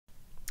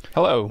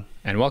Hello.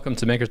 And welcome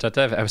to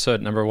Makers.dev,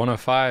 episode number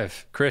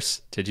 105.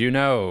 Chris, did you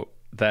know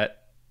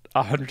that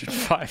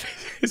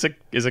 105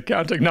 is a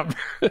counting number?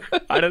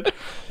 I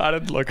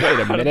didn't look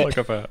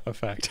up a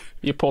fact.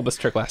 You pulled this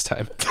trick last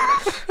time.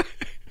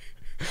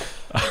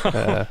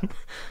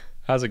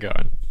 How's it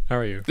going? How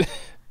are you?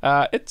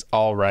 It's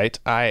all right.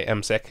 I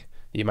am sick.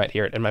 You might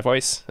hear it in my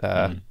voice.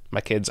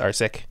 My kids are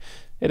sick.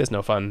 It is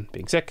no fun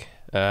being sick.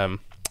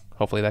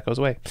 Hopefully that goes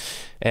away.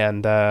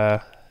 And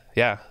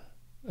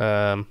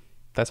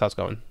that's how it's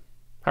going.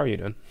 How are you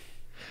doing?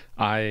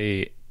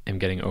 I am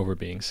getting over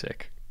being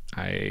sick.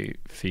 I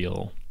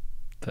feel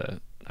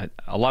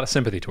a lot of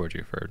sympathy towards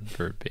you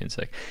for being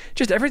sick.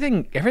 Just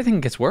everything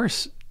gets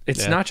worse.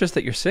 It's not just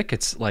that you're sick,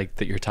 it's like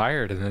that you're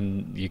tired and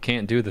then you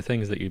can't do the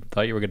things that you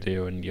thought you were going to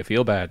do and you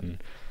feel bad. And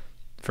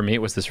for me,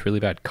 it was this really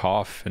bad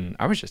cough and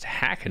I was just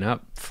hacking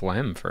up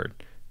phlegm for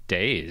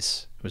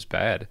days. It was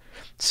bad.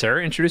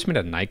 Sarah introduced me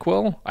to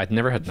NyQuil. I'd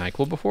never had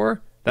NyQuil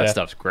before. That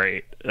stuff's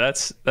great.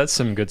 That's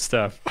some good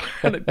stuff.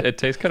 it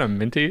tastes kind of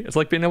minty. It's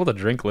like being able to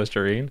drink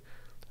Listerine. It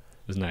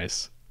was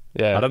nice.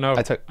 Yeah. I don't know.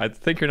 I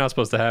think you're not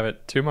supposed to have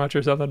it too much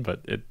or something,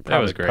 but that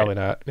was great. Probably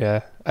not.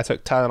 Yeah. I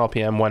took Tylenol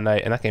PM one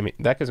night and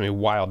that gives me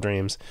wild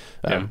dreams.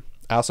 I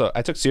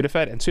took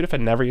Sudafed and Sudafed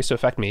never used to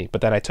affect me,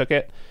 but then I took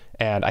it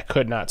and I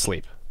could not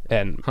sleep.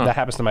 And that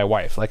happens to my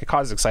wife. Like, it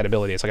causes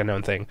excitability. It's like a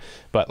known thing.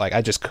 But like,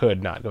 I just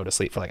could not go to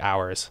sleep for like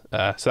hours.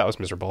 So that was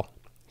miserable.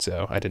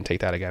 So I didn't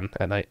take that again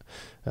at night.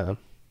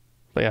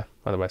 But yeah,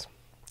 otherwise.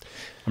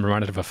 I'm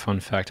reminded of a fun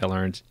fact I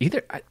learned.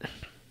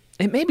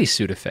 It may be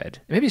Sudafed.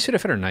 It may be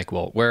Sudafed or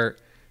NyQuil, where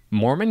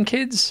Mormon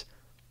kids,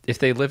 if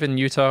they live in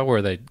Utah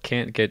where they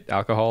can't get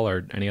alcohol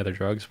or any other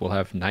drugs, will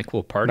have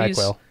NyQuil parties.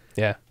 NyQuil.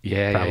 Yeah.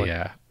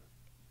 Yeah.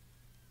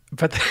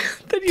 But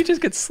then you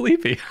just get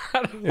sleepy.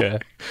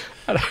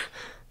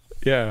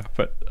 Yeah,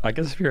 but I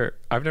guess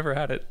I've never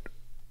had it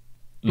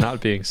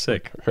not being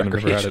sick. I've never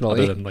had it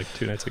other than like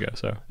 2 nights ago.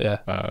 So yeah,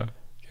 I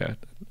thought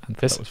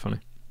that was funny.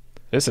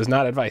 This is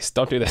not advice.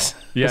 Don't do this.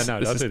 Yeah,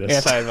 don't do this.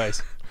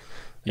 Anti-advice.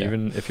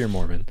 Even if you're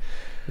Mormon.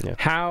 Yeah.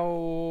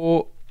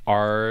 How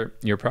are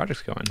your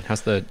projects going?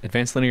 How's the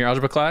advanced linear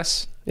algebra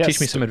class? Yes.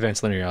 Teach me some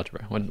advanced linear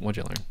algebra. What'd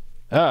you learn?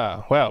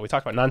 Well, we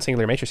talked about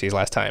non-singular matrices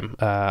last time.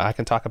 I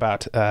can talk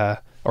about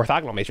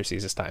orthogonal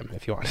matrices this time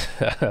if you want.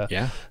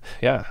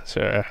 Yeah.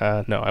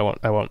 Sure. No,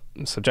 I won't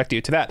subject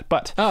you to that.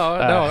 But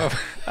no,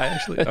 I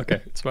actually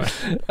it's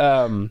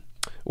fine.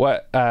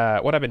 What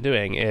I've been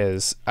doing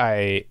is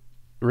I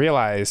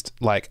realized,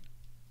 like,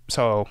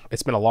 so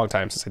it's been a long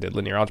time since I did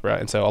linear algebra,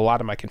 and so a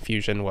lot of my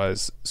confusion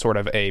was sort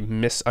of a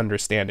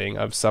misunderstanding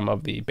of some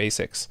of the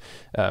basics.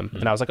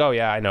 And I was like, oh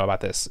yeah, I know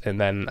about this,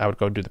 and then I would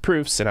go do the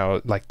proofs, and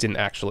I didn't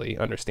actually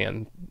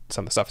understand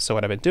some of the stuff. So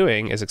what I've been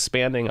doing is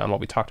expanding on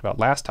what we talked about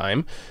last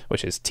time,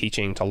 which is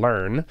teaching to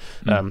learn.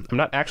 I'm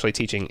not actually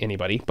teaching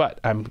anybody, but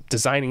I'm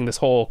designing this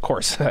whole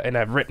course, and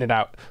I've written it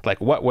out.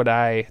 Like, what would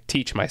I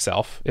teach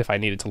myself if I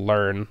needed to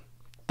learn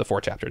the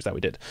 4 chapters that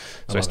we did?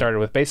 So I started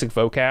with basic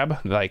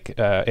vocab, like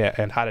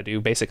and how to do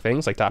basic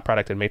things like dot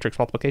product and matrix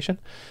multiplication,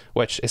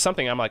 which is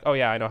something I'm like, oh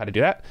yeah, I know how to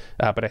do that.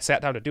 But I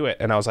sat down to do it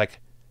and I was like,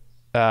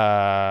 and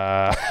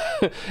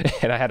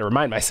I had to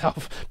remind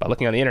myself by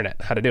looking on the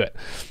internet how to do it.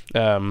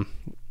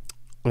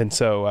 And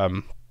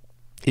so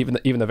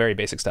even the very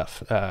basic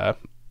stuff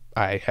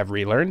I have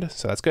relearned,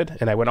 so that's good.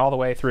 And I went all the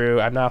way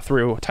through. I'm now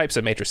through types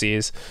of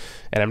matrices,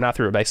 and I'm now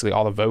through basically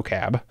all the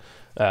vocab.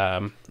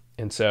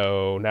 And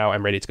so now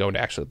I'm ready to go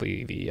into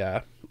actually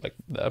the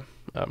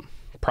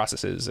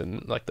processes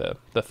and like the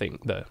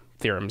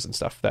theorems and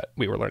stuff that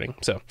we were learning.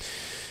 So,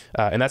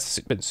 and that's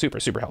been super,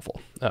 super helpful.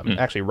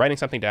 Actually writing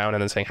something down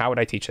and then saying, how would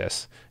I teach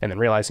this? And then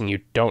realizing you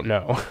don't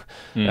know,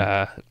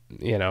 and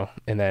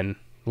then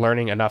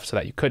learning enough so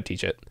that you could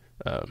teach it,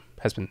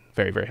 has been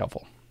very, very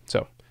helpful.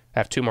 So I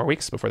have 2 more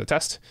weeks before the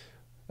test.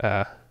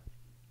 And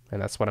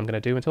that's what I'm going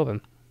to do until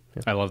then.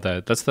 Yeah. I love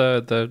that. That's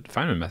the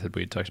Feynman method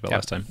we talked about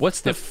last time.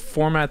 What's the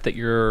format that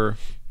you're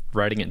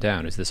writing it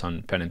down? Is this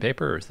on pen and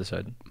paper or is this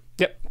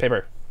Yep,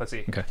 paper. Let's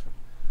see. Okay.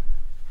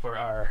 For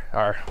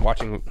our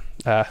watching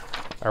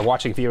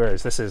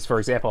viewers, this is, for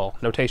example,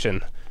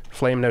 notation,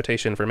 flame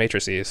notation for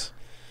matrices.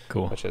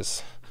 Cool. Which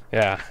is,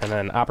 and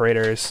then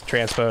operators,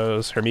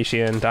 transpose,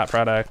 Hermitian, dot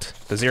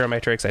product, the zero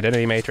matrix,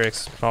 identity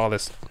matrix, all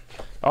this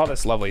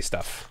lovely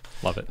stuff.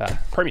 Love it.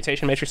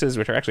 Permutation matrices,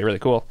 which are actually really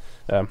cool.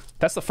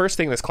 That's the first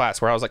thing in this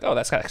class where I was like, oh,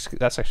 that's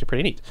actually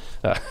pretty neat.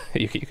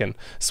 You can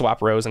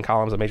swap rows and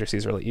columns of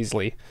matrices really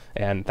easily,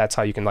 and that's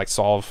how you can like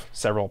solve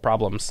several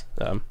problems.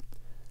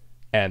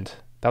 And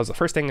that was the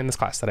first thing in this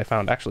class that I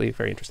found actually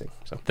very interesting.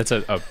 So that's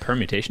a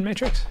permutation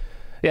matrix?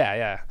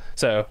 Yeah.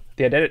 So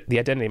the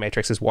identity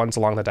matrix is ones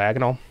along the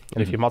diagonal,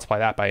 and if you multiply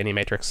that by any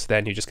matrix,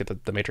 then you just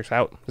get the matrix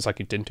out. It's like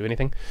you didn't do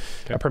anything.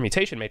 Okay. A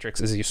permutation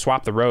matrix is you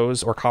swap the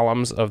rows or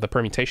columns of the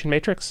permutation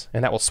matrix,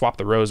 and that will swap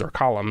the rows or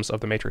columns of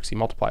the matrix you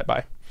multiply it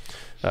by,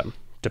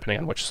 depending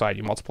on which side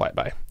you multiply it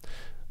by.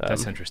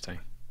 That's interesting.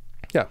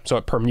 Yeah, so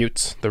it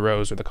permutes the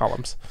rows or the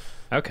columns.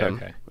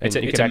 Okay. It's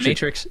a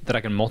matrix that I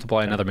can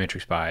multiply another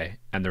matrix by,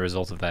 and the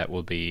result of that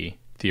will be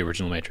the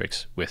original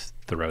matrix with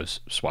the rows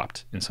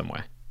swapped in some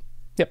way.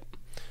 Yep.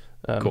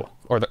 Cool.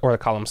 Or the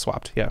columns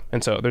swapped. Yeah.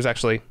 And so there's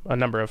actually a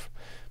number of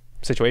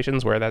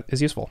situations where that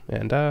is useful.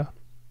 And so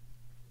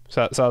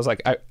I was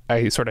like,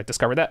 I sort of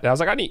discovered that, and I was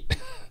like, oh, neat.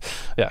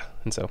 Yeah.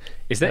 And so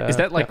is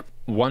that like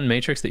one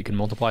matrix that you can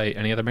multiply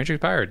any other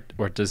matrix by,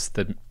 or does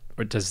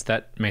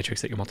that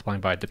matrix that you're multiplying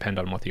by depend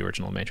on what the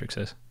original matrix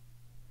is?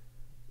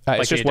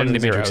 It's just one of the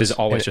matrix zeros. is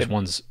always just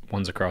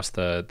ones across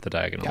the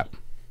diagonal. Yeah.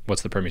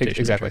 What's the permutation?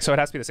 Exactly. matrix? So it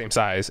has to be the same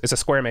size. It's a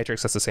square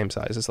matrix that's the same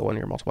size as the one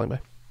you're multiplying by.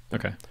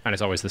 Okay. And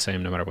it's always the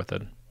same no matter what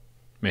the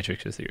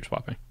matrix is that you're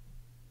swapping.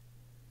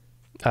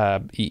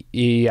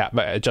 Yeah,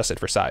 but adjusted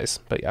for size.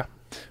 But yeah.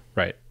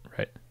 Right.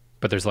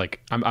 But there's like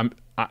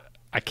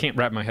I can't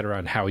wrap my head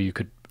around how you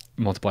could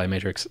multiply a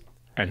matrix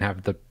and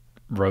have the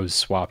rows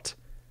swapped.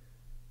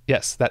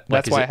 Yes,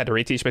 that's why I had to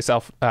reteach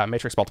myself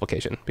matrix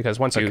multiplication, because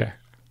once you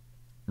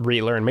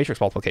relearn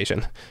matrix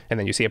multiplication and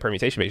then you see a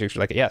permutation matrix,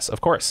 you're like, yes,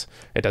 of course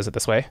it does it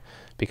this way,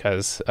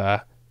 because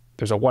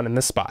there's a 1 in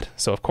this spot,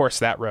 so of course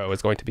that row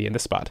is going to be in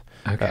this spot,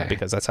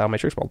 because that's how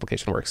matrix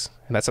multiplication works,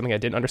 and that's something I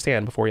didn't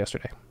understand before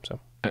yesterday. So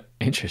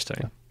interesting.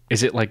 Yeah.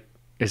 Is it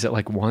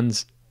like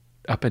ones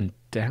up and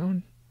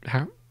down?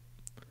 How?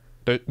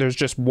 There's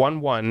just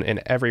 1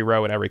 in every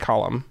row in every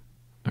column.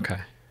 Okay.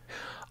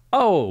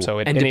 Oh, so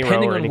and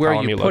depending on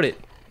where you put it,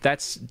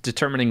 that's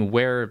determining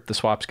where the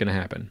swap's going to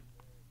happen.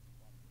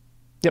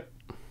 Yep.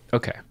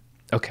 Okay.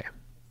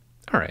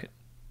 All right.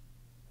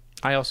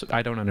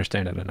 I don't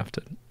understand it enough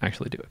to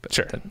actually do it, but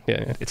sure.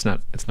 Yeah. It's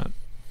not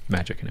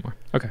magic anymore.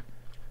 Okay.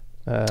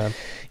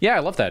 Yeah, I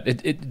love that.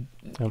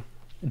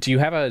 Do you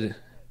have a,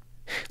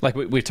 like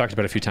we've talked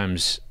about a few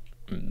times,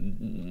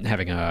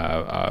 having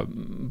a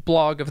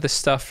blog of this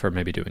stuff, or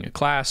maybe doing a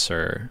class,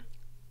 or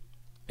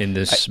in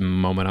this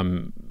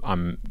moment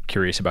I'm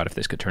curious about if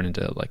this could turn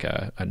into like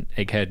an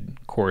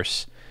Egghead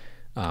course.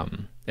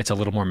 It's a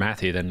little more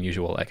mathy than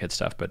usual Egghead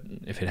stuff, but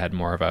if it had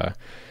more of a,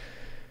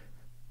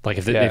 like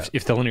if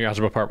the linear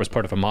algebra part was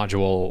part of a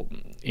module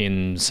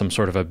in some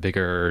sort of a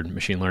bigger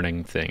machine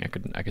learning thing,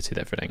 I could see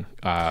that fitting.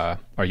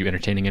 Are you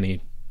entertaining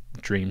any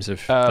dreams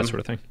of that sort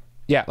of thing?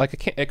 Yeah,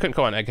 like it couldn't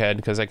go on Egghead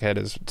because Egghead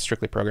is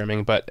strictly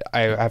programming, but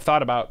I've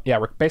thought about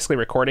basically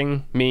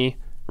recording me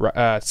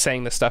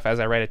saying this stuff as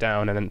I write it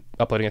down and then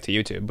uploading it to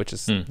YouTube, which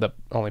is the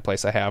only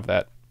place I have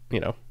that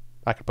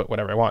I could put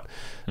whatever I want.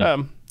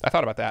 I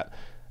thought about that,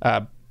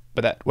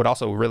 but that would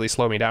also really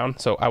slow me down.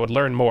 So I would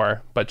learn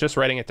more, but just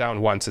writing it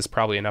down once is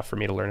probably enough for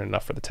me to learn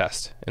enough for the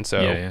test. And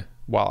so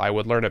while I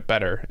would learn it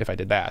better if I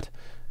did that,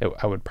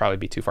 I would probably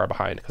be too far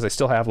behind, because I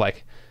still have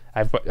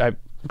I've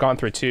gone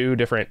through 2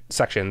 different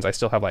sections. I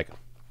still have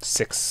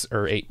 6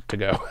 or 8 to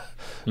go.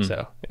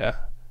 So yeah.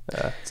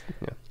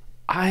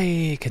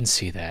 I can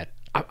see that.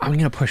 I'm going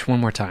to push one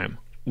more time.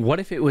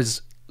 What if it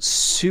was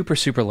super,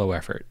 super low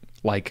effort?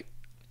 Like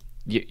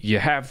you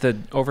have the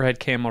overhead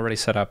cam already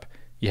set up,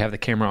 you have the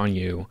camera on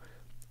you,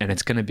 and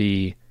it's going to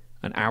be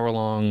an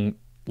hour-long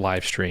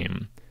live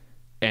stream,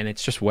 and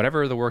it's just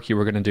whatever the work you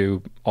were going to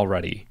do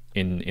already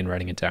in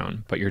writing it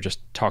down, but you're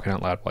just talking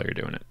out loud while you're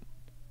doing it.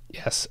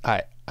 Yes,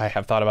 I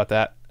have thought about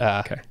that.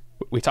 Okay.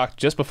 We talked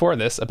just before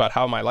this about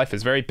how my life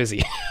is very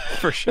busy.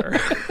 For sure.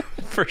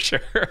 For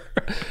sure.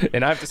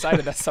 And I've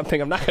decided that's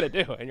something I'm not going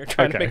to do, and you're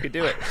trying to make me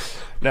do it.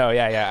 No,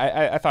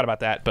 I thought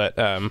about that, but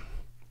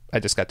I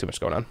just got too much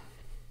going on.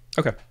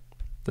 Okay.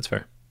 That's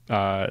fair.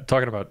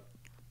 Talking about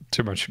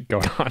too much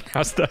going on,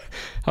 how's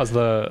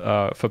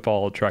the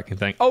football tracking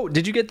thing? Oh,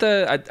 did you get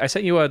I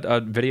sent you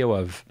a video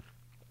of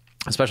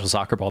a special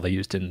soccer ball they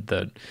used in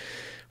the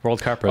World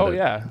Cup, or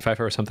FIFA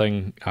or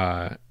something.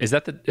 Is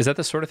that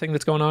the sort of thing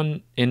that's going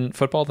on in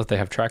football, that they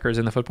have trackers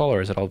in the football,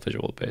 or is it all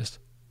visual based?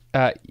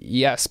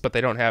 Yes, but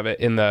they don't have it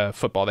in the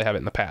football. They have it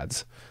in the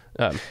pads.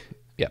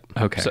 Yep.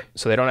 Okay.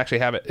 So they don't actually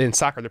have it in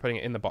soccer. They're putting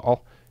it in the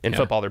ball. In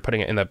football, they're putting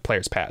it in the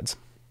players' pads.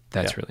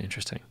 That's really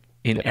interesting.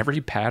 In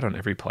every pad on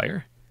every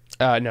player?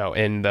 No,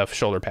 in the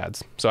shoulder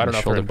pads. So I don't know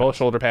if they're in both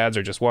shoulder pads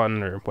or just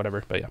one or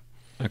whatever, but yeah.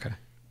 Okay.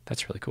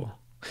 That's really cool.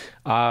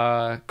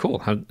 Cool.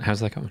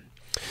 How's that going?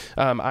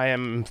 I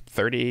am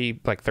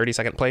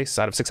 32nd place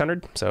out of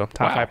 600, so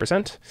top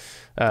 5%.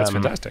 That's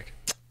fantastic.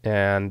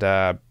 And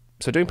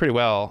so doing pretty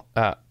well.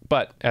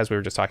 But as we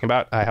were just talking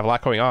about, I have a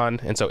lot going on,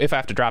 and so if I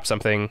have to drop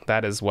something,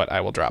 that is what I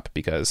will drop,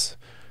 because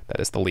that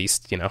is the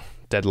least,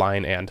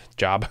 deadline and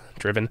job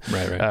driven.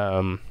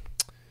 Right.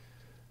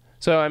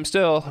 So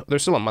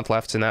there's still a month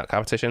left in that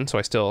competition, so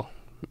I still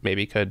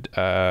maybe could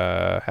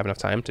have enough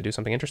time to do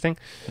something interesting.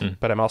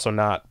 But I'm also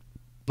not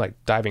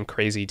diving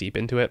crazy deep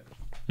into it.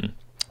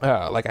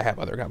 Like I have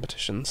other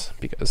competitions,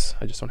 because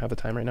I just don't have the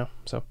time right now.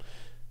 So,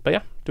 but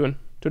yeah, doing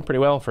pretty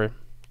well for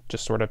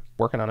just sort of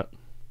working on it.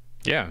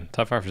 Yeah,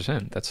 top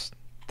 5%. That's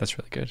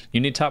really good. You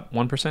need top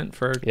 1%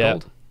 for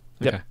gold?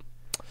 Okay. Yep.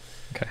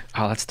 Okay.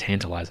 Oh, that's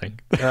tantalizing.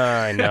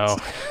 I know.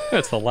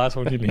 That's the last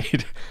one you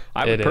need.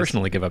 I would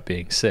personally give up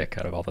being sick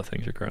out of all the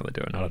things you're currently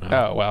doing. I don't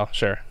know. Oh, well,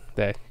 sure.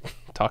 They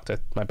talk to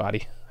my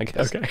body, I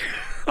guess. Okay.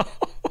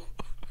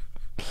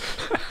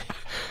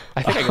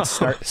 I think I get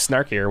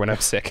snarkier when I'm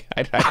sick.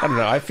 I don't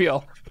know. I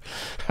feel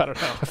I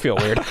don't know. I feel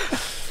weird.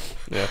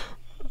 Yeah.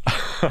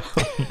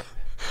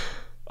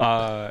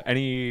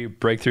 Any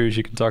breakthroughs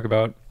you can talk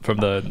about from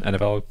the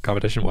NFL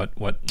competition? What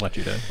led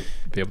you to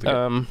be able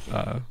to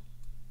get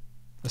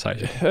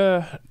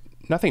aside?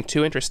 Nothing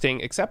too interesting,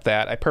 except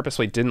that I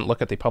purposely didn't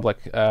look at the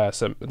public,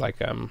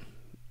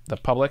 the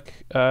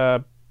public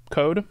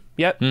code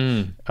yet,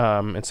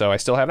 and so I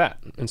still have that.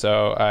 And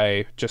so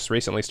I just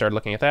recently started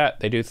looking at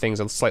that. They do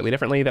things slightly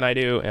differently than I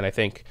do, and I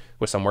think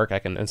with some work I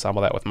can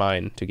ensemble that with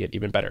mine to get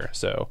even better.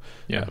 So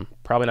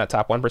probably not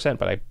top 1%,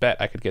 but I bet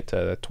I could get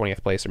to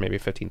 20th place or maybe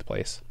 15th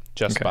place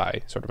just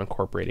by sort of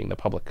incorporating the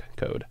public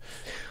code.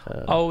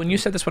 And you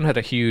said this one had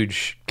a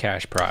huge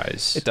cash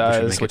prize. It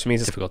does, which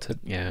means it's difficult to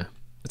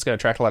it's going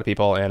to attract a lot of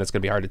people, and it's going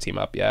to be hard to team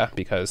up,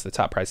 because the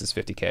top prize is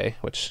 $50K,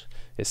 which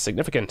is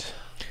significant.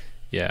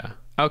 Yeah.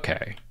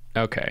 Okay.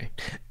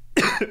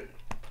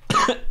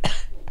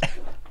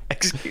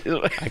 Excuse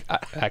me.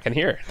 I can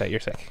hear that you're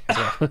sick as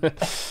well.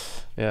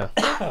 Yeah.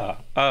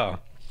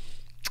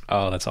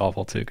 Oh, that's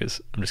awful too, because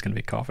I'm just going to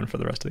be coughing for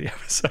the rest of the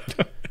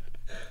episode.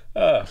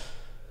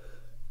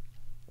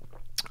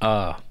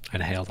 I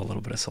inhaled a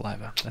little bit of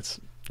saliva. That's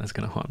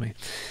going to haunt me.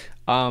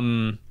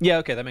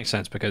 Okay, that makes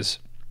sense, because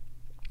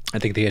I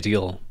think the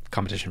ideal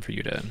competition for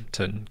you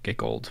to get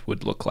gold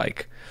would look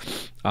like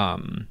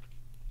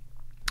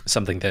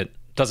something that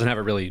doesn't have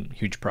a really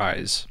huge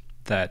prize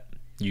that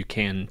you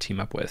can team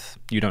up with.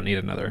 You don't need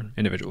another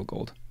individual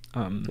gold.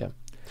 And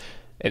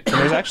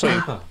there's actually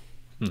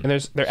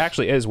there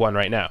actually is one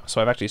right now.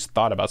 So I've actually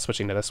thought about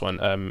switching to this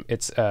one.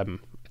 It's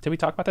did we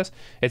talk about this?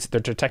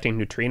 They're detecting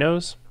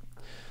neutrinos.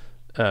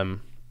 I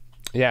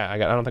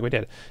don't think we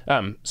did.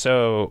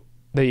 So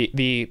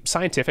the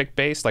scientific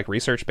based, like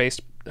research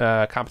based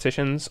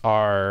competitions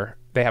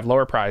they have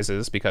lower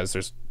prizes because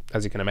there's,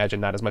 as you can imagine,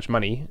 not as much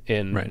money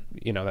in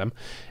them,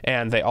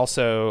 and they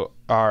also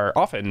are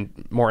often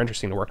more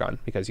interesting to work on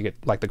because you get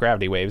like the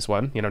gravity waves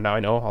one. Now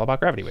I know all about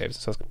gravity waves,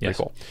 so it's pretty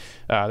cool.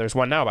 There's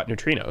one now about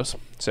neutrinos.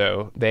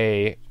 So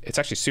it's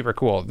actually super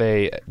cool.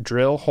 They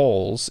drill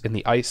holes in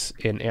the ice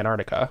in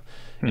Antarctica,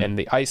 and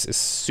the ice is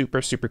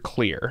super, super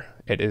clear.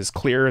 It is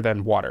clearer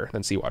than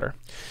seawater.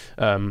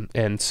 And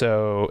then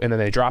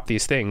they drop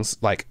these things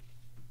like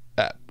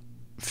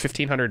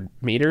 1,500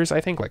 meters, I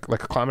think,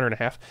 like a kilometer and a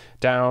half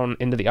down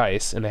into the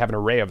ice, and they have an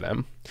array of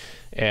them,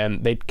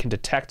 and they can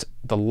detect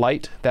the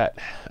light that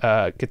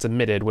gets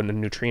emitted when a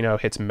neutrino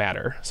hits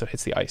matter, so it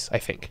hits the ice, I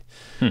think.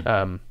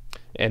 And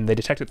they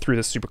detect it through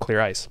this super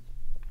clear ice.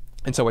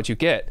 And so what you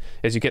get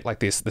is like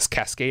this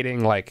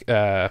cascading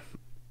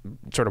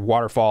sort of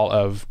waterfall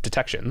of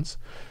detections,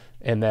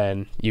 and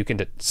then you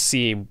can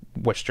see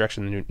which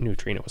direction the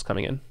neutrino was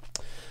coming in.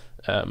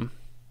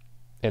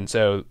 And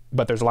so,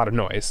 but there's a lot of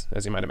noise,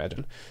 as you might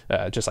imagine,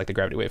 just like the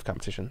gravity wave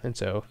competition. And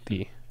so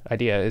the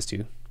idea is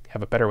to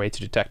have a better way to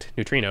detect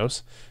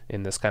neutrinos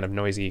in this kind of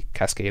noisy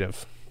cascade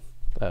of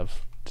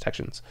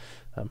detections.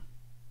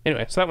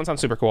 Anyway, so that one sounds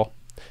super cool.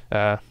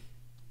 And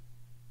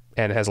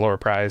it has a lower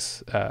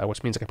prize,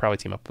 which means I can probably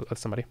team up with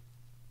somebody.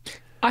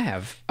 I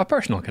have a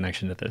personal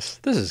connection to this.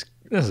 This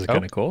is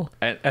kind of cool.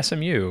 At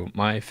SMU,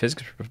 my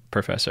physics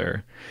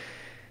professor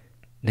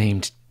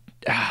named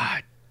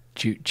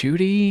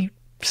Judy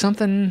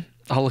something,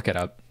 I'll look it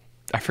up.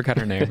 I forgot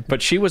her name,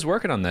 but she was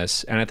working on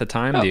this, and at the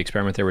time the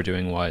experiment they were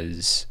doing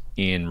was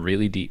in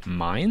really deep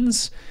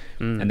mines,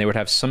 and they would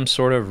have some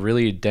sort of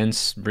really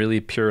dense, really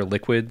pure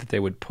liquid that they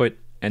would put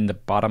in the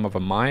bottom of a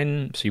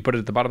mine. So you put it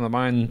at the bottom of the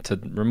mine to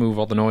remove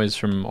all the noise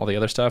from all the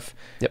other stuff.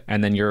 Yep.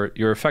 And then you're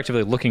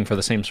effectively looking for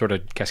the same sort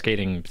of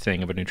cascading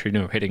thing of a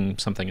neutrino hitting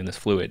something in this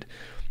fluid.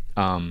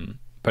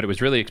 But it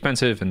was really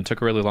expensive and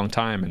took a really long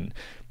time, and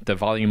the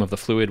volume of the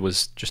fluid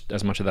was just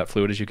as much of that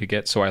fluid as you could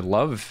get. So I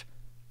love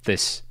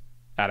this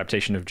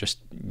adaptation of just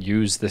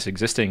use this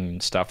existing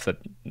stuff that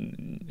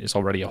is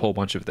already a whole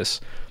bunch of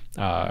this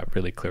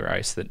really clear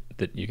ice that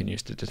you can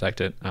use to detect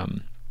it.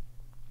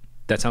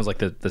 That sounds like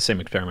the same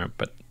experiment,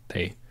 but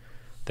they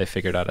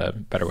figured out a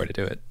better way to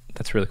do it.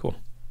 That's really cool.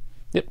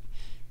 Yep.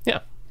 Yeah.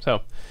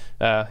 So,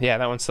 that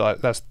one still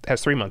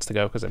has 3 months to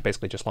go because it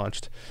basically just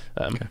launched.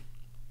 Okay.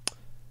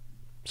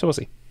 So we'll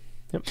see.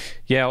 Yep.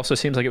 Yeah. Also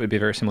seems like it would be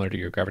very similar to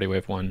your gravity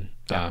wave one.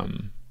 Yeah.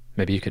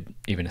 Maybe you could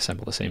even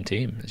assemble the same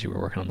team as you were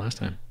working on last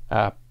time.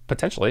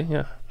 Potentially.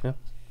 Yeah.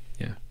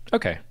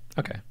 Okay.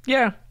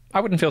 Yeah. I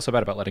wouldn't feel so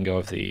bad about letting go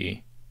of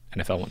the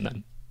NFL one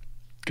then,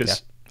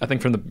 because I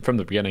think from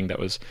the beginning that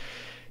was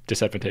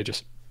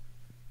disadvantageous.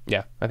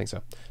 Yeah, I think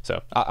so.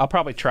 So I'll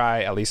probably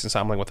try at least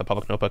ensembling with a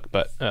public notebook,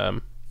 but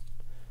I'm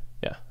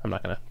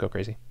not gonna go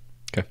crazy.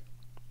 Okay.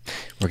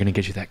 We're gonna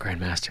get you that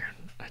Grandmaster.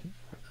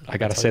 I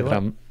gotta say that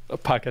I'm a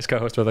podcast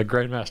co-host with a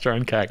Grandmaster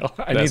on Kaggle.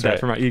 I need that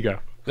for my ego.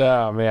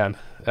 Oh man.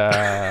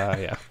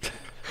 Yeah.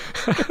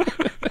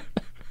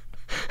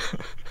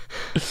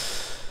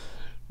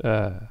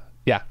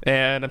 Yeah,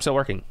 and I'm still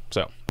working.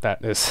 So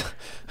that is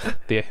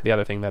the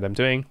other thing that I'm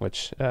doing,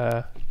 which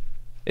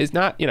is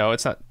not,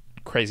 it's not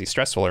crazy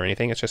stressful or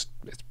anything. It's just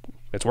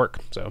it's work.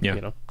 So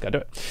gotta do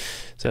it.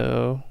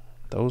 So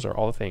those are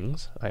all the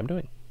things I am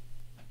doing.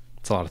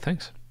 It's a lot of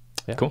things.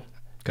 Yeah. Cool.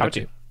 How about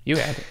you? You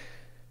had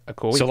a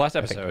cool week. So last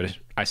I think. episode,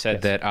 I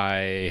said that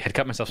I had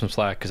cut myself some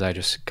slack because I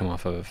just come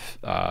off of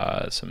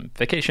some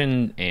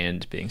vacation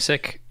and being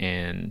sick.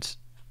 And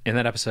in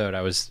that episode,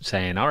 I was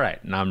saying, all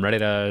right, now I'm ready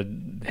to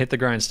hit the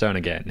grindstone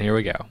again. Here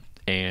we go.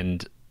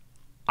 And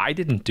I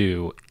didn't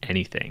do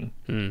anything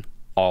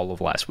all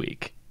of last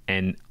week.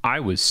 And I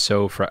was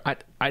so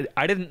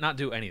I did not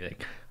do anything.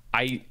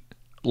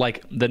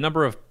 Like the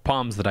number of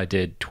palms that I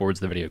did towards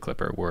the video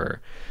clipper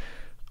were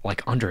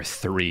like under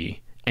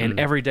 3. And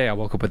every day I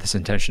woke up with this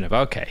intention of,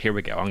 okay, here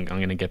we go. I'm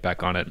going to get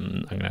back on it,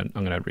 and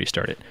I'm going to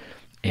restart it.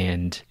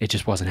 And it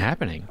just wasn't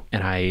happening.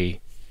 And I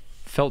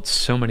felt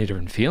so many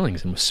different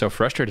feelings and was so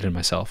frustrated in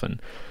myself,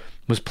 and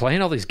was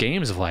playing all these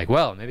games of like,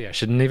 well, maybe I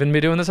shouldn't even be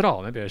doing this at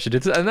all. Maybe I should do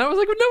this. And I was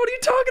like, no, what are you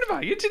talking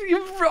about? You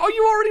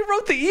already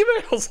wrote the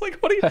emails.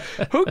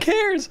 Like, who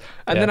cares?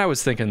 And then I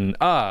was thinking,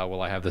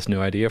 well, I have this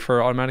new idea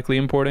for automatically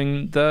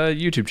importing the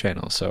YouTube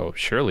channel. So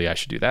surely I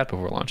should do that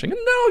before launching. And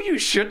no, you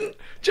shouldn't.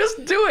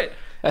 Just do it.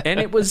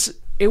 And it was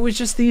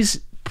just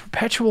these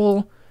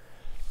perpetual,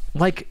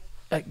 like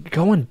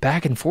going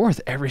back and forth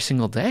every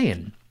single day.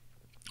 And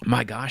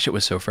my gosh, it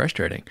was so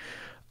frustrating.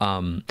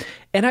 And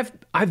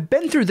I've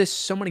been through this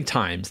so many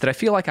times that I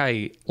feel like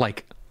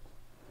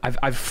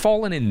I've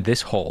fallen in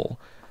this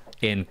hole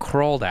and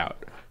crawled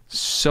out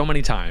so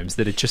many times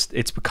that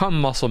it's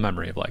become muscle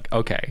memory of like,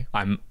 okay,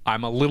 I'm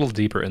a little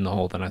deeper in the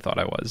hole than I thought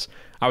I was.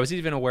 I was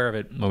even aware of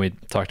it when we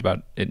talked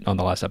about it on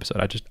the last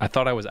episode. I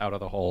thought I was out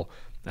of the hole,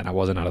 and I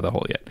wasn't out of the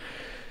hole yet.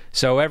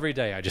 So every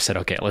day I just said,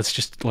 okay, let's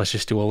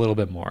just do a little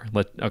bit more.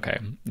 Okay,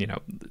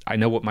 I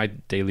know what my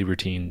daily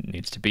routine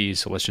needs to be,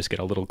 so let's just get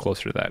a little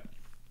closer to that.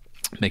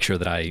 Make sure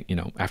that I,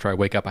 after I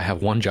wake up, I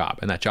have one job,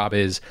 and that job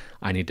is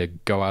I need to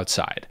go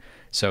outside.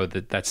 So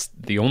that's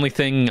the only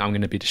thing. I'm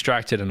going to be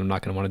distracted, and I'm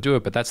not going to want to do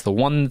it, but that's the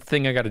one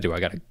thing I got to do.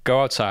 I got to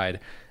go outside,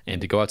 and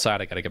to go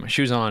outside, I got to get my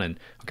shoes on, and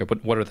okay,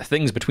 what are the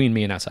things between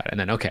me and outside? And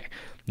then, okay,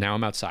 now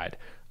I'm outside.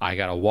 I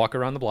got to walk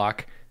around the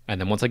block, and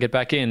then once I get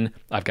back in,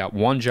 I've got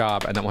one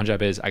job, and that one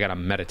job is I got to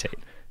meditate.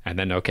 And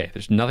then, okay,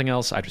 there's nothing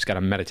else. I just got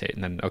to meditate.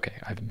 And then, okay,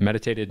 I've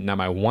meditated. Now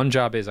my one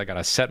job is I got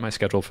to set my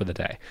schedule for the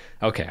day.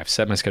 Okay, I've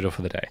set my schedule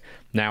for the day.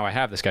 Now I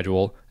have the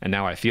schedule, and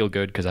now I feel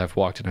good because I've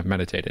walked and I've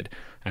meditated.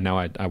 And now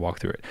I walk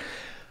through it.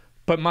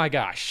 But my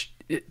gosh,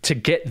 to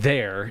get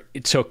there,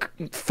 it took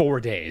 4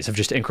 days of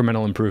just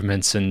incremental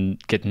improvements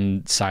and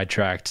getting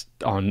sidetracked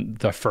on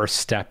the first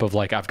step of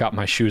like, I've got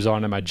my shoes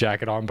on and my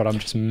jacket on, but I'm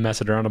just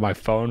messing around on my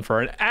phone for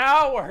an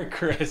hour,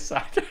 Chris.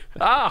 It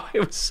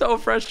was so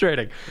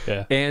frustrating.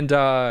 Yeah. And,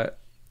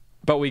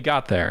 but we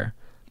got there.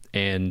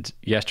 And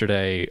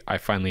yesterday I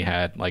finally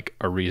had like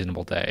a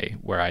reasonable day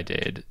where I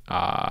did,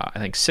 I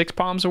think 6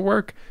 palms of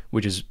work,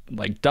 which is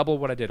like double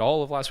what I did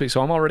all of last week.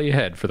 So I'm already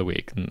ahead for the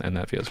week, and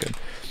that feels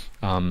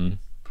good.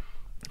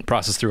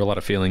 Process through a lot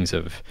of feelings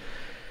of,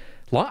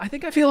 I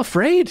think I feel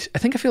afraid. I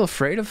think I feel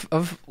afraid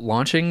of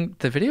launching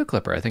the video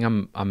clipper. I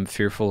think I'm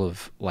fearful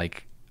of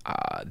like,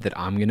 that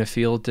I'm going to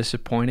feel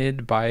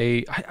disappointed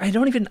by, I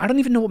don't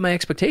even know what my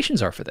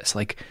expectations are for this.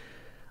 Like,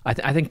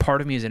 I think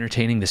part of me is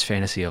entertaining this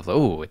fantasy of,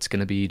 it's going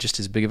to be just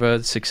as big of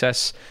a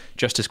success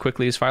just as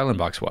quickly as File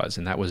Inbox was.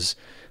 And that was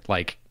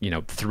like,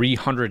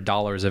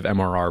 $300 of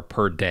MRR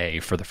per day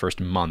for the first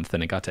month.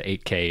 And it got to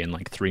 8K in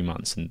like 3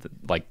 months. And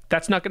like,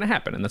 that's not going to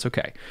happen. And that's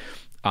okay.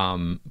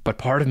 But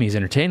part of me is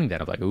entertaining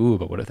that. I'm like,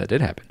 but what if that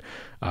did happen?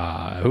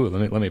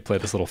 Let me play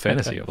this little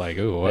fantasy of like,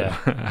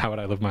 how would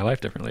I live my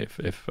life differently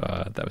if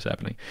that was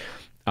happening?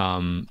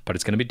 But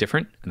it's going to be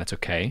different, and that's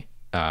okay.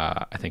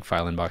 I think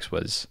File Inbox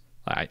was,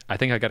 I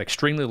think I got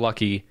extremely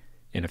lucky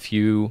in a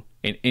few,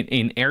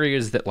 in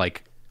areas that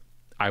like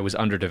I was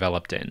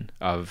underdeveloped in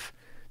of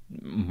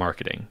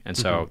marketing. And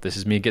so this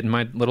is me getting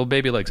my little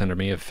baby legs under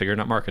me of figuring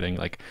out marketing,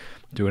 like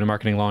doing a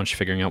marketing launch,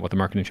 figuring out what the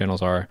marketing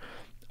channels are.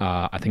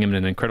 I think I'm in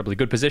an incredibly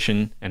good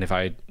position. And if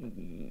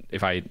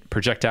I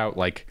project out,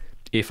 like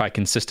if I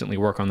consistently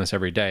work on this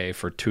every day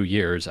for 2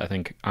 years, I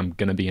think I'm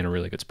going to be in a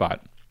really good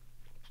spot.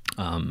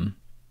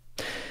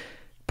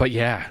 But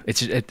yeah,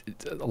 it's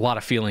a lot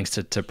of feelings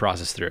to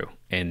process through,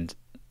 and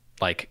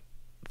like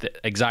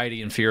the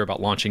anxiety and fear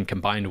about launching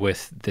combined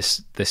with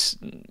this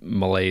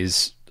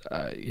malaise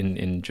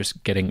in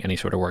just getting any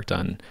sort of work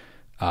done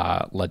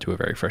led to a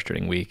very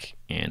frustrating week.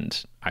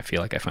 And I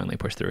feel like I finally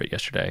pushed through it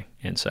yesterday.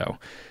 And so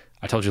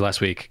I told you last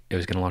week it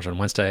was going to launch on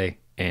Wednesday,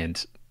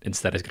 and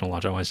instead it's going to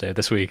launch on Wednesday of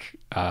this week.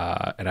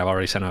 And I've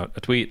already sent out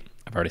a tweet.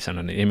 I've already sent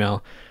out an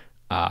email.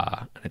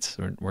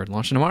 And we're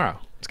launching tomorrow.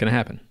 It's going to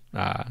happen.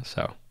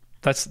 So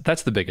that's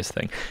the biggest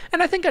thing.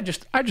 And I think I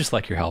just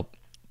like your help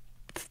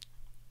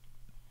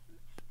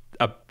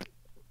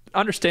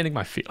understanding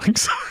my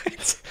feelings.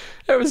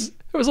 It was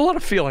a lot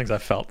of feelings I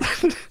felt.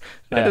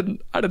 Yeah.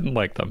 I didn't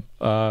like them.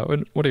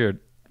 What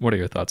are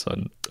your thoughts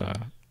on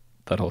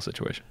that whole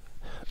situation?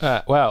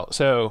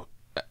 So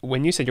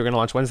when you said you were going to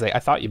launch Wednesday, I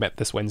thought you meant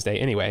this Wednesday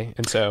anyway.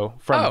 And so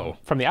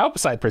from the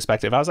outside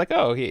perspective, I was like,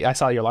 I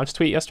saw your launch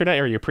tweet yesterday,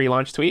 or your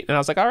pre-launch tweet, and I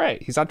was like, all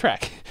right, he's on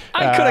track.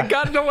 I could have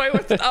gotten away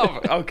with it. Oh,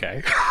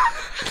 okay.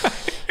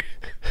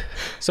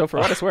 So for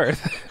what it's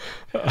worth,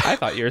 I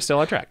thought you were still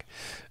on track.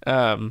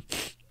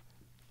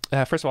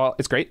 First of all,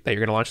 it's great that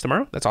you're going to launch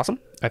tomorrow. That's awesome.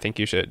 I think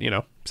you should,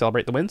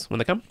 celebrate the wins when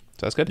they come.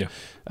 So that's good. Yeah.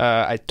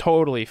 I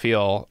totally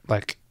feel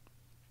like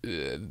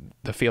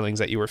the feelings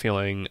that you were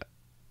feeling,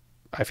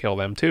 I feel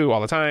them too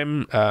all the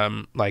time.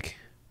 Like,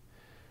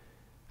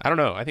 I don't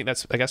know. I think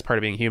that's, I guess, part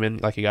of being human.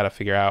 Like, you got to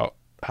figure out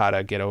how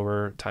to get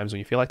over times when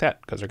you feel like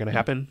that, because they're going to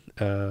happen.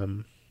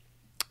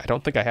 I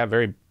don't think I have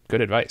very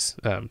good advice.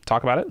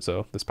 Talk about it.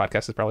 So this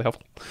podcast is probably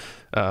helpful.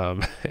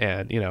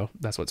 And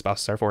that's what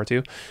spouses are for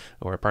too,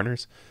 or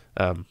partners.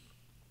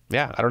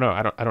 Yeah, I don't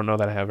know. I don't know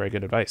that I have very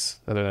good advice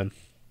other than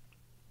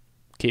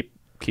keep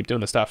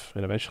doing the stuff,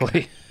 and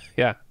eventually,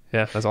 yeah,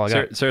 that's all I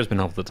got. Sarah's been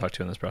helpful to talk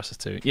to in this process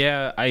too.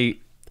 Yeah,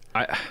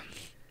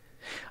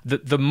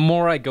 the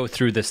more I go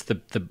through this,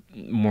 the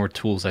more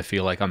tools I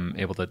feel like I'm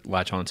able to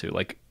latch onto.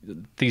 Like,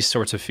 these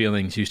sorts of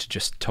feelings used to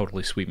just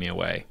totally sweep me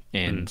away,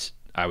 and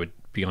I would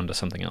be onto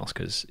something else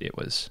because it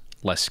was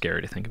less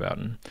scary to think about.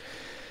 And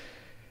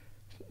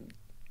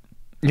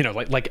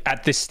like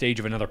at this stage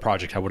of another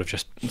project, I would have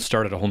just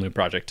started a whole new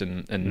project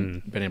and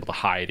been able to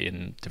hide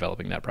in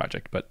developing that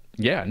project. But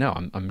yeah, no,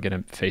 I'm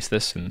gonna face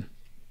this, and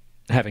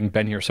having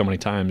been here so many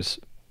times,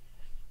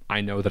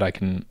 I know that I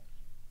can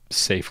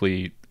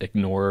safely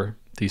ignore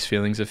these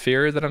feelings of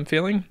fear that I'm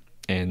feeling,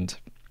 and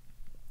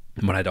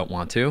when I don't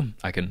want to,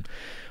 I can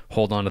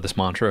hold on to this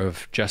mantra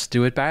of just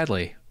do it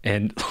badly.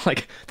 And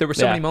like, there were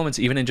so many moments,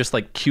 even in just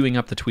like queuing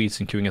up the tweets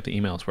and queuing up the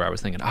emails, where I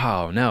was thinking,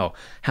 oh no,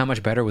 how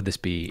much better would this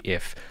be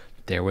if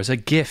there was a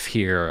GIF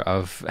here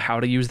of how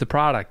to use the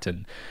product,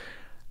 and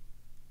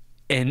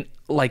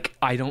like,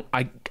 I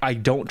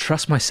don't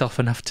trust myself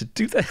enough to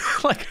do that.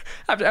 Like,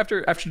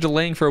 after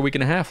delaying for a week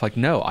and a half, like,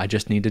 no, I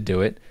just need to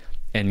do it.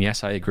 And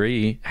yes, I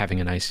agree,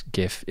 having a nice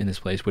GIF in this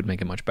place would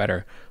make it much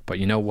better. But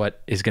you know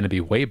what is going to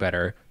be way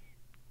better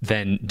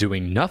than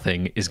doing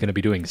nothing is going to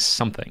be doing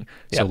something.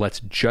 Yep. So let's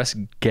just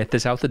get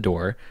this out the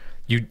door.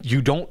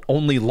 You don't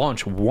only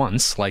launch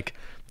once. Like,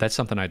 that's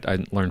something I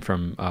learned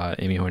from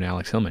Amy Hoy and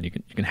Alex Hillman. You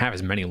can have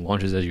as many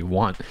launches as you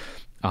want.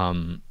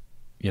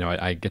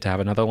 I get to have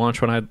another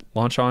launch when I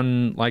launch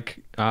on like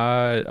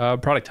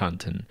Product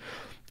Hunt, and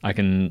I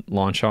can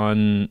launch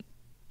on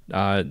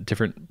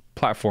different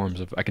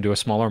platforms. I can do a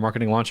smaller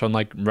marketing launch on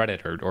like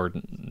Reddit or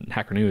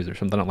Hacker News or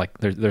something. Like,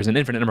 there's an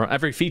infinite number.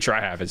 Every feature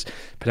I have is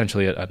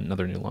potentially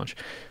another new launch.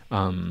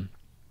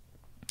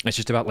 It's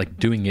just about like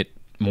doing it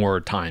more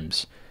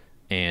times,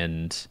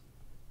 and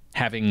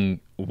having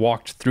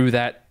walked through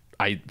that,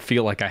 I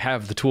feel like I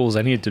have the tools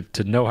I need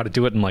to know how to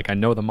do it. And like, I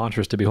know the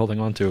mantras to be holding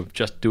on to.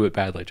 Just do it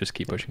badly. Just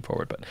keep pushing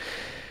forward. But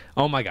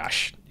oh my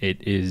gosh,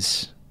 it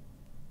is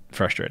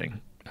frustrating.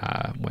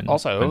 When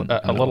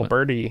a little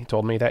birdie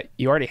told me that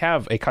you already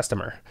have a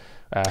customer,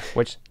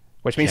 which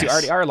means you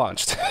already are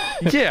launched.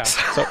 Yeah.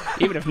 So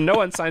even if no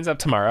one signs up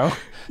tomorrow,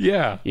 you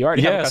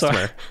already have a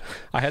customer. So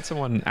I had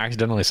someone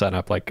accidentally sign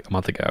up like a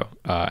month ago,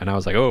 and I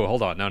was like, oh,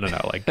 hold on, no,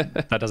 like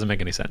that doesn't make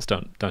any sense.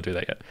 Don't do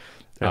that yet.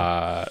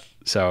 Yeah.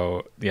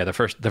 So yeah, the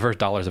first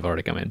dollars have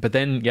already come in. But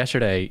then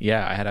yesterday,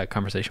 I had a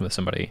conversation with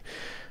somebody,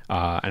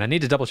 and I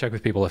need to double check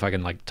with people if I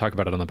can like talk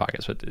about it on the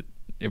podcast. But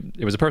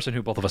it was a person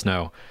who both of us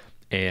know,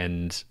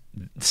 and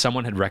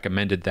someone had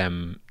recommended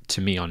them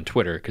to me on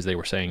Twitter because they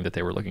were saying that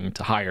they were looking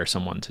to hire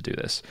someone to do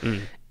this.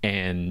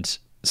 And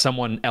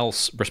someone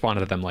else responded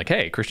to them like,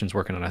 hey, Christian's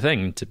working on a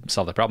thing to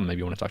solve the problem. Maybe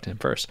you want to talk to him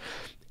first.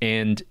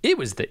 And it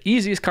was the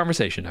easiest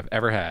conversation I've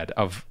ever had.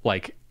 Of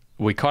like,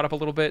 we caught up a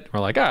little bit. We're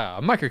like,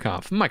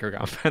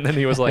 microconf. And then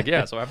he was like,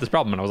 yeah, so I have this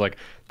problem. And I was like,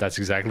 that's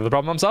exactly the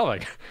problem I'm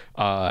solving.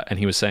 And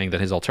he was saying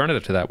that his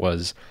alternative to that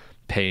was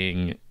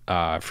paying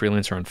a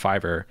freelancer on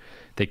Fiverr.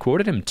 They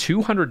quoted him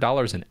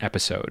 $200 an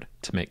episode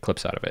to make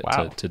clips out of it.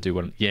 Wow. To do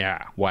one.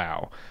 Yeah.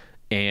 Wow.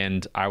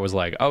 And I was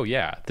like, oh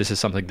yeah, this is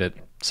something that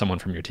someone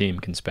from your team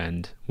can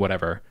spend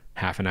whatever,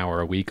 half an hour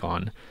a week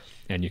on,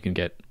 and you can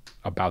get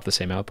about the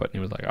same output. And he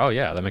was like, oh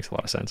yeah, that makes a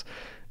lot of sense.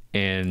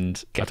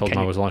 And I told him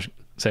I was launching.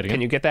 Say it again.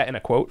 Can you get that in a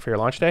quote for your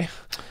launch day?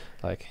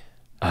 Like,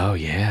 oh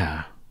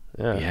yeah.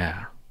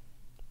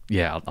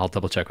 I'll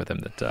double check with him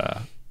that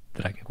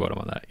I can quote him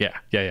on that.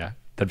 Yeah.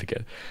 That'd be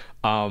good.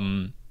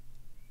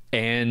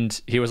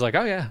 And he was like,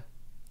 oh yeah,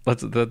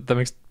 that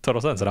makes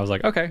total sense. And I was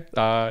like, okay,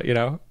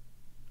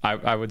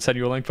 I would send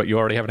you a link, but you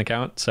already have an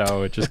account,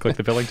 so just click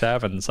the billing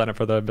tab and sign up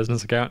for the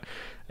business account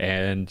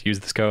and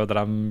use this code that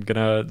I'm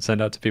gonna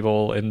send out to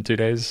people in 2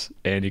 days,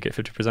 and you get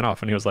 50%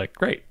 off. And he was like,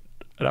 great.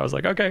 And I was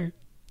like, okay,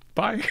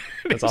 bye. And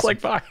he was awesome.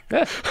 Like, bye.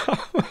 Yeah.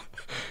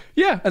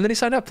 Yeah. And then he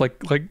signed up like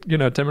 10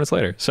 minutes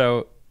later.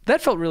 So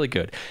that felt really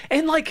good.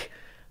 And like,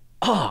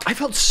 I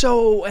felt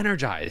so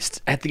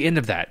energized at the end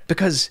of that,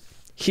 because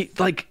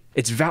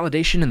it's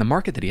validation in the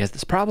market that he has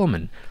this problem,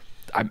 and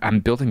I'm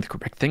building the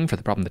correct thing for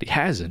the problem that he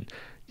has. And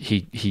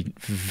he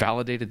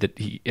validated that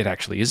it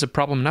actually is a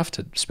problem enough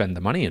to spend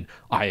the money. And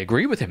I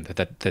agree with him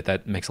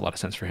that makes a lot of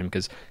sense for him,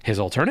 because his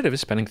alternative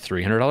is spending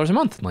 $300 a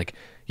month. And like,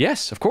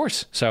 yes, of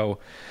course. So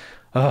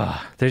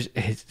this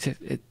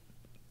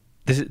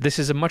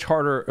is a much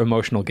harder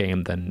emotional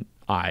game than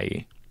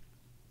I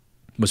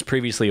was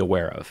previously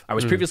aware of. I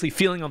was previously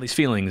feeling all these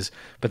feelings,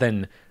 but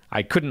then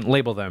I couldn't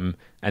label them,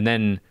 and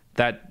then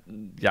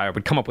I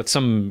would come up with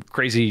some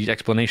crazy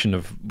explanation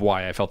of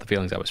why I felt the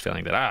feelings I was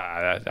feeling, that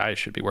I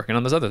should be working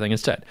on this other thing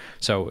instead.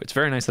 So it's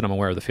very nice that I'm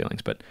aware of the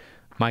feelings, but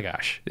my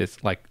gosh,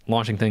 it's like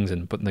launching things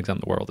and putting things out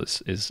in the world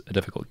is a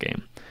difficult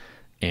game.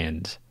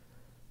 And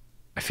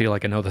I feel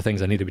like I know the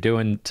things I need to be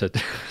doing to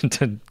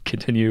to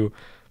continue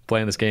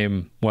playing this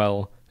game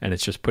well, and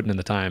it's just putting in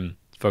the time,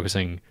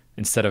 focusing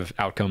instead of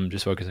outcome,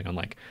 just focusing on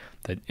like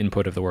the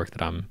input of the work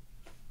that I'm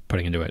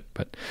putting into it.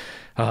 But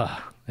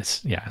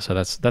so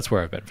that's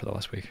where I've been for the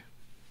last week.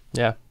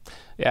 Yeah.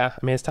 I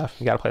mean, it's tough.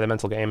 You got to play the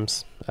mental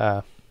games.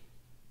 I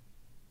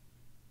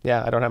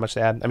don't have much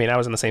to add. I mean, I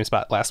was in the same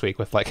spot last week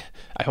with like,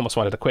 I almost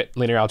wanted to quit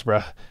linear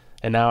algebra,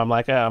 and now I'm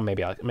like,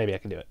 maybe I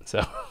can do it.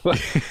 So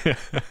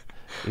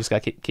you just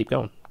got to keep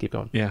going.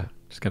 Yeah,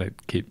 just gotta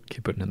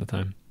keep putting in the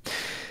time.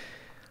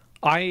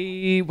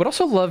 I would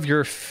also love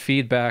your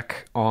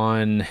feedback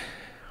on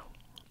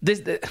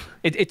this.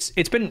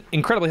 It's been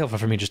incredibly helpful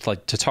for me just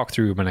to talk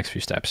through my next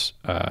few steps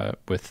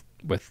with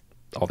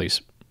all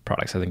these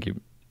products. I think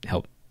you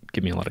help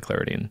give me a lot of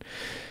clarity in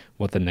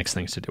what the next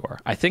things to do are.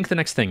 I think the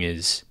next thing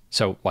is,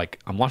 so like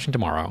I'm launching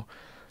tomorrow.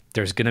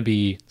 There's going to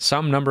be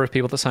some number of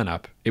people to sign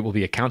up. It will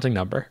be a counting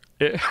number.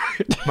 It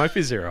might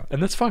be 0,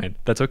 and that's fine.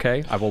 That's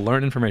okay. I will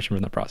learn information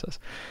from the process.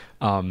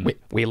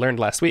 We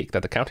learned last week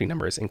that the counting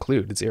numbers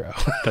include 0.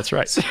 That's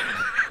right.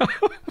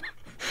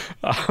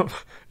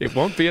 It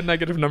won't be a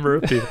negative number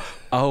of people.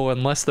 Oh,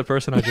 unless the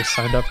person I just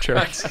signed up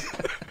churns.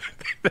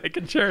 They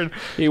can churn.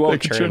 He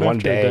won't churn one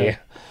day.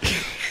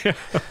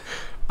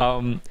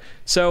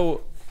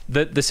 So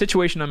the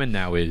situation I'm in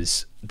now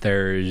is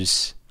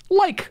there's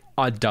like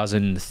a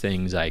dozen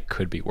things I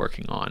could be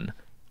working on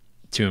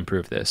to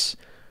improve this.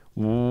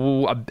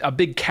 A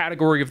big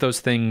category of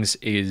those things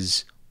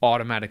is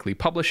automatically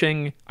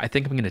publishing. I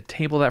think I'm going to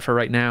table that for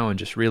right now and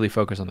just really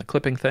focus on the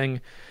clipping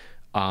thing,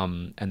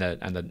 and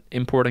the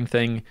importing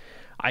thing.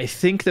 I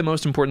think the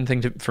most important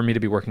thing for me to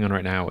be working on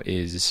right now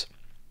is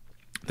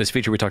this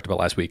feature we talked about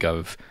last week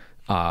of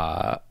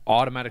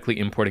automatically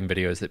importing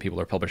videos that people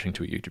are publishing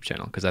to a YouTube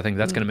channel, because I think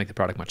that's going to make the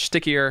product much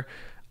stickier.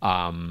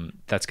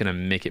 That's going to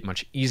make it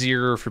much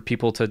easier for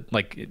people to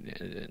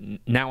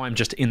now I'm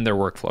just in their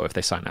workflow if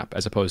they sign up,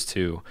 as opposed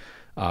to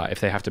if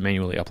they have to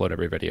manually upload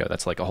every video.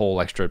 That's like a whole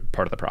extra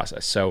part of the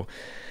process. So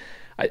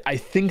I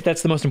think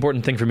that's the most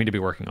important thing for me to be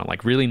working on,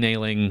 like really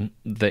nailing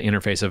the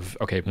interface of,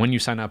 okay, when you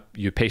sign up,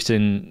 you paste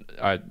in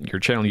your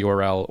channel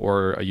URL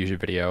or a YouTube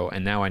video,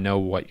 and now I know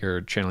what your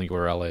channel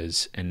URL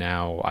is, and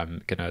now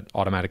I'm going to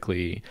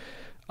automatically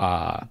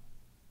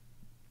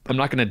I'm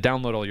not going to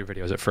download all your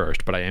videos at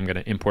first, but I am going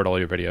to import all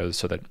your videos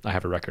so that I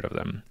have a record of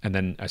them. And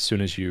then as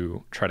soon as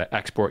you try to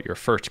export your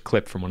first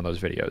clip from one of those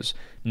videos,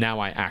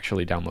 now I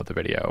actually download the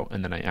video,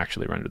 and then I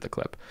actually render the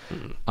clip.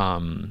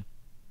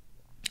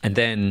 And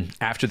then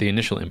after the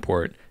initial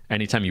import,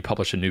 anytime you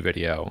publish a new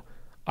video,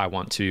 I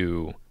want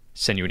to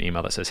send you an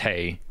email that says,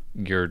 hey,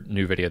 your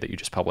new video that you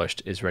just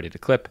published is ready to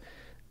clip.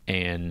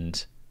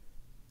 And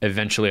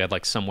eventually I'd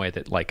like some way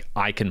that like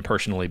I can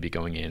personally be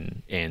going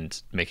in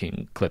and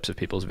making clips of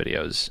people's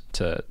videos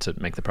to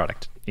make the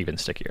product even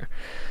stickier.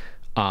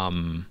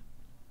 Do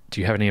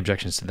you have any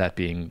objections to that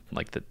being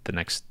like the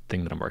next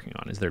thing that I'm working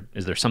on? Is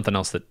there something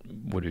else that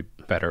would be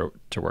better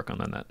to work on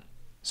than that?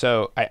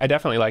 So I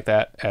definitely like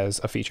that as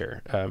a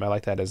feature. I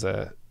like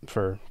that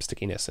for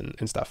stickiness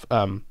and stuff.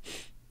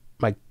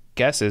 My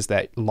guess is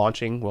that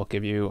launching will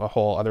give you a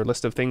whole other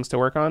list of things to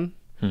work on.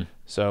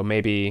 So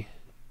maybe,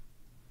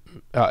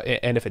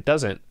 and if it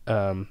doesn't,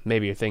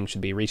 maybe your thing should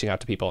be reaching out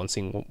to people and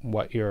seeing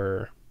what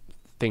your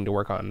thing to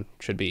work on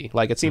should be.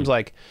 Like, it seems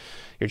like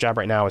your job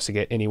right now is to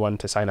get anyone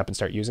to sign up and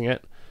start using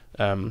it.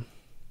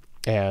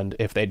 And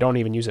if they don't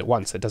even use it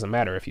once, it doesn't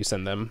matter if you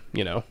send them,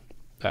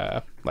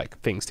 like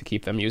things to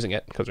keep them using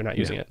it because they're not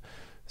using it.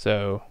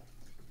 So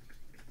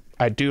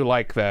I do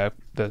like that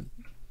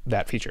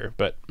feature,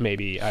 but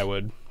maybe I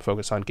would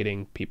focus on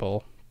getting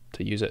people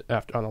to use it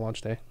on the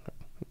launch day.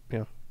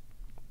 Yeah.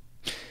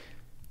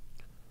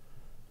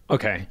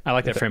 Okay, I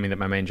like that framing that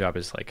my main job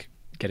is like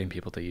getting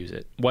people to use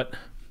it. What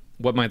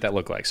might that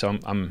look like? So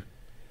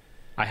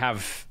I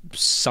have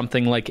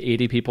something like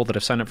 80 people that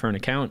have signed up for an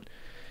account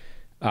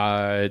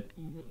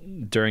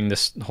during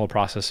this whole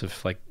process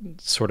of like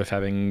sort of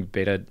having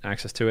beta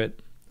access to it.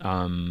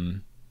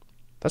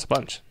 That's a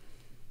bunch.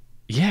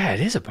 Yeah, it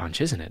is a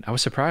bunch, isn't it? I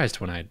was surprised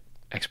when I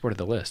exported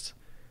the list.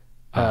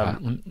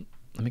 Let me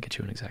get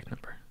you an exact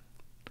number.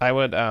 I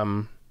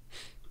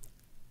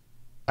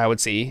would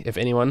see if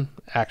anyone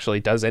actually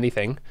does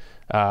anything,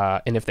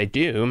 and if they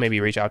do, maybe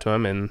reach out to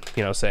them and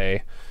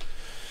say,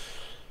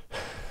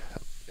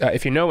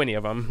 if you know any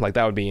of them, like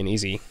that would be an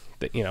easy,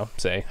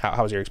 say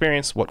how was your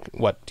experience? What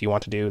do you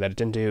want to do that it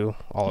didn't do?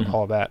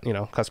 All of that,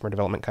 customer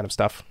development kind of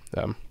stuff.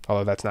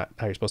 Although that's not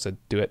how you're supposed to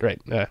do it, right?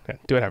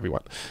 Do it however you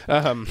want.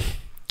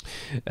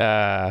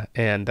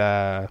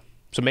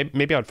 So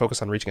maybe I would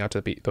focus on reaching out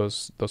to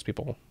those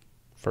people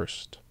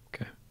first.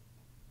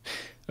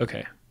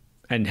 Okay,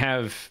 and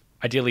have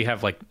ideally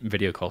have like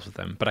video calls with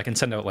them, but I can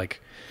send out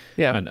like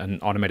an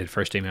automated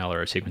first email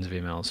or a sequence of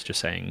emails just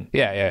saying,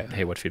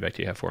 hey, what feedback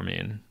do you have for me?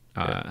 And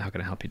how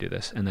can I help you do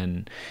this? And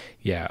then,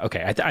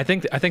 okay. I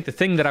think the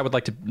thing that I would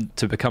like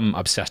to become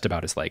obsessed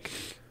about is like,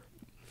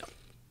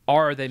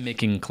 are they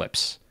making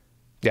clips?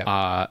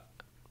 Yeah.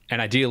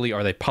 And ideally,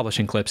 are they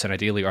publishing clips? And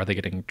ideally, are they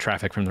getting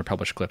traffic from their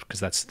published clips? Because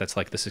that's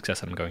like the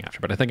success that I'm going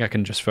after. But I think I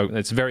can just focus.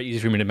 It's very easy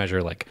for me to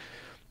measure like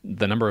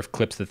the number of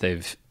clips that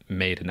they've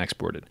made and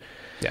exported.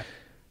 Yeah.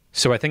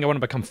 So I think I want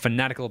to become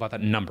fanatical about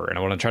that number, and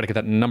I want to try to get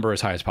that number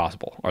as high as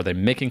possible. Are they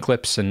making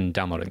clips and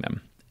downloading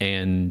them?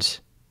 And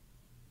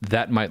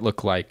that might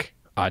look like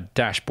a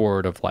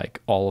dashboard of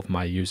like all of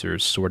my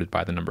users sorted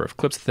by the number of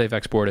clips that they've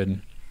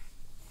exported.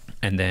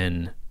 And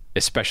then,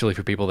 especially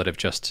for people that have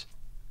just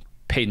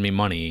paid me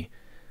money,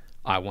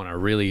 I want to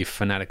really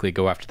fanatically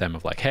go after them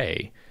of like,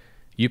 hey,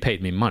 you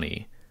paid me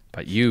money,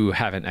 but you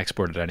haven't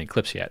exported any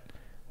clips yet.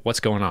 What's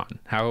going on?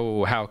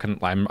 How can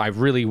I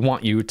really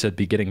want you to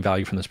be getting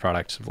value from this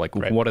product? Of like,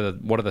 what are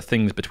the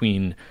things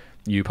between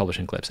you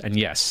publishing clips? And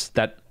yes,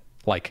 that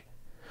like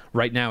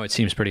right now it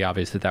seems pretty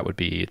obvious that would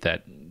be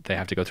that they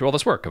have to go through all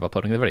this work of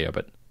uploading the video,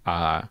 but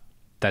I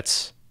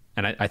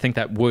think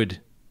that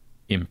would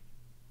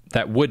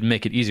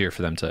make it easier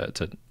for them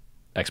to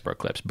export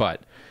clips.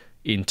 But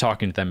in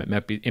talking to them, it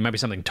might be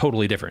something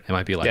totally different. It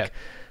might be like,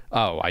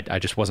 I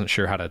just wasn't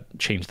sure how to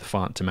change the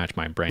font to match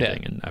my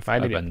branding, and I've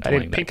been I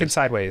did pink and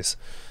sideways.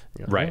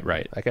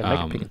 Right. I can make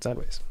it pink and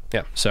sideways.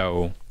 Yeah.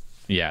 So,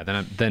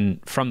 then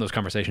from those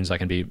conversations, I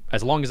can be,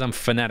 as long as I'm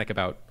fanatic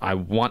about, I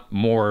want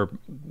more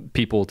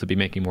people to be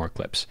making more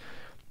clips.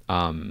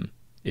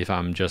 If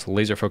I'm just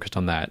laser focused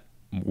on that,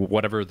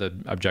 whatever the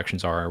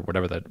objections are,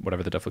 whatever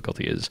the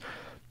difficulty is,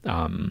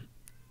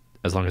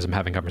 as long as I'm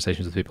having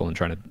conversations with people and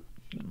trying to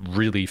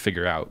really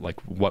figure out like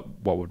what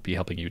would be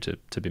helping you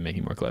to be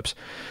making more clips,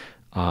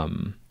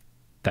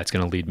 that's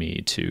going to lead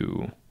me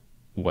to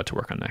what to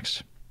work on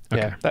next.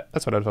 Okay. Yeah,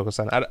 that's what I'd focus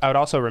on. I would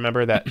also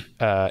remember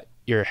that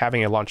you're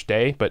having a launch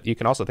day, but you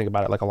can also think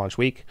about it like a launch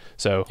week.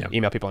 So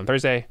email people on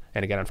Thursday,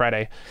 and again on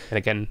Friday, and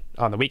again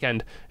on the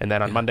weekend, and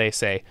then on Monday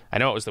say, I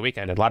know it was the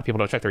weekend, and a lot of people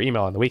don't check their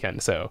email on the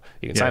weekend, so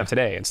you can sign up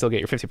today and still get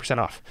your 50%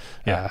 off.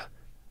 Yeah.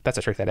 That's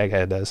a trick that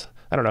Egghead does.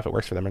 I don't know if it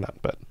works for them or not,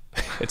 but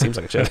it seems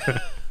like it should.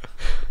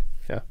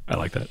 Yeah, I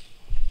like that.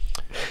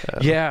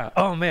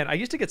 Oh man, I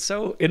used to get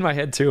so in my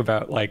head too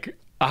about like,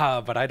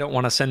 but I don't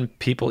want to send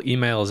people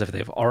emails if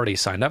they've already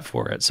signed up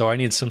for it. So I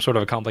need some sort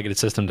of a complicated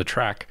system to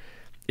track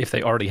if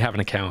they already have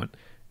an account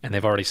and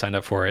they've already signed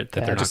up for it.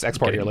 That they're just not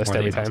export your list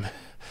every time.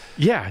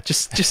 Yeah,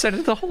 just send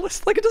it the whole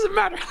list. Like it doesn't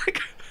matter.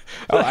 Like,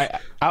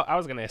 I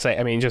was gonna say,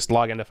 I mean, just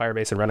log into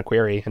Firebase and run a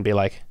query and be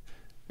like,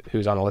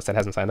 who's on the list that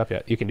hasn't signed up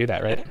yet? You can do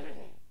that, right? And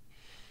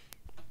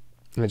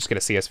then just get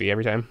a CSV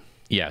every time.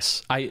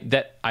 Yes, I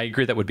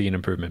agree that would be an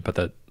improvement,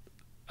 but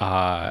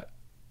I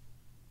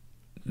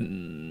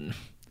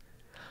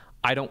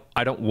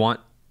don't want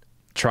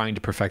trying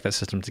to perfect that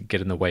system to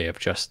get in the way of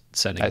just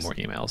sending more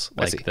emails.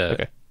 Like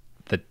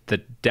the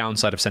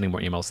downside of sending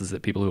more emails is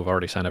that people who have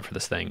already signed up for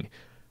this thing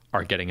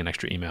are getting an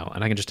extra email,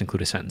 and I can just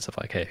include a sentence of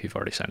like, hey, if you've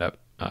already signed up,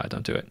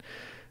 don't do it.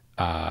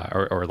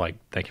 Or like,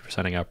 thank you for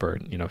signing up, or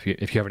if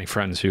you have any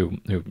friends who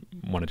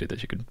want to do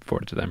this, you could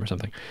forward it to them or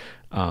something.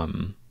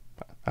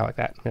 I like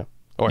that. Yeah.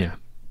 Or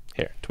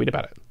here, tweet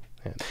about it.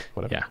 And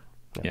whatever.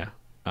 Yeah.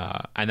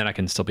 And then I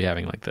can still be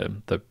having like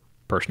the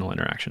personal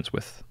interactions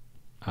with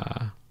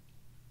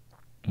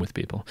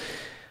people.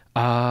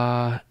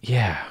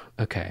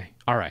 Okay.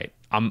 All right.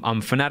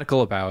 I'm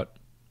fanatical about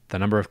the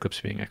number of clips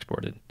being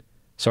exported.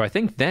 So I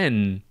think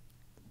then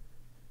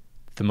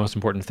the most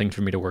important thing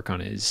for me to work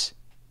on is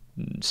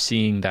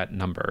seeing that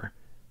number.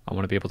 I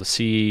want to be able to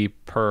see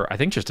I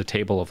think just a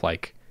table of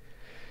like,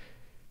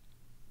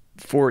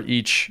 for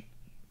each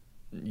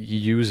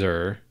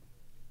user,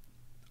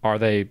 are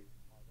they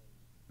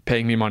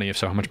paying me money? If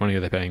so, how much money are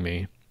they paying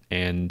me?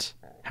 And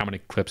how many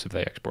clips have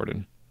they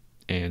exported?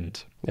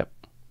 And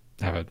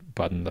have a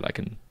button that I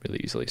can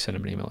really easily send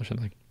them an email or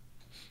something.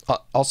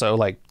 Also,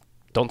 like,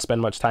 don't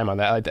spend much time on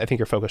that. I think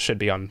your focus should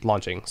be on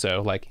launching.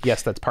 So, like,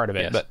 yes, that's part of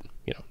it, but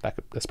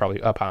that's probably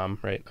a palm,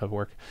 right, of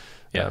work.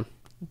 Yeah.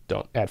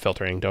 Don't add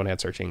filtering, don't add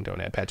searching, don't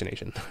add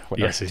pagination.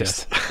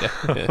 Yes.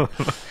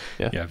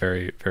 Yeah,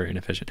 very, very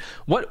inefficient.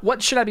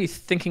 What should I be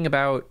thinking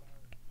about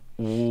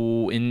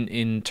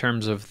in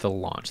terms of the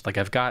launch? Like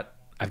I've got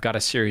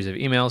a series of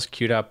emails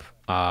queued up.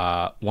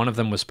 One of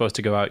them was supposed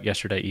to go out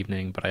yesterday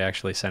evening, but I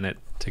actually sent it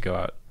to go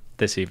out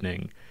this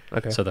evening.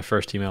 Okay. So the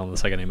first email and the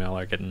second email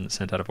are getting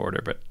sent out of order,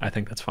 but I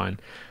think that's fine.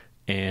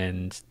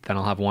 And then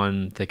I'll have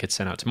one that gets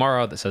sent out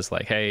tomorrow that says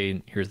like,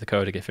 hey, here's the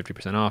code to get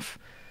 50% off.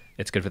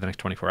 It's good for the next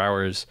 24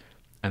 hours.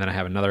 And then I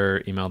have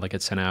another email that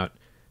gets sent out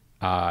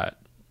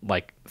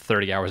like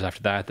 30 hours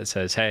after that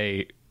says,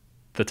 hey,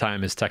 the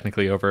time is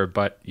technically over,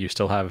 but you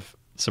still have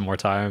some more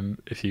time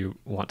if you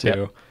want to.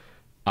 Yep.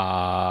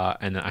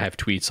 And then I have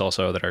tweets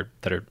also that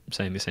are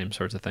saying the same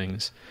sorts of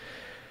things.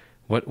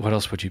 What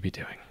else would you be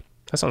doing?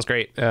 That sounds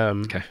great.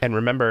 Okay. And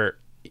remember,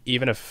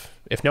 even if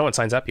no one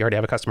signs up, you already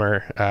have a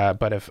customer.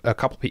 But if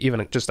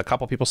even just a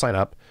couple people sign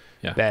up,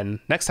 then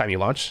next time you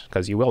launch,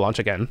 because you will launch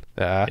again,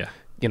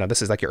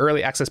 this is like your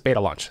early access beta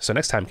launch. So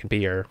next time can be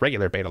your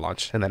regular beta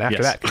launch. And then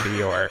after that can be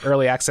your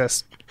early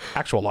access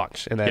actual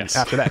launch. And then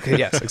after that,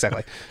 yes,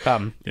 exactly.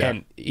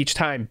 And each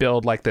time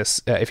build like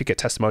this, if you get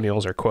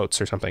testimonials or quotes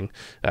or something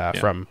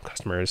from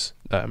customers,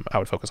 I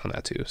would focus on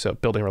that too. So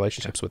building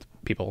relationships with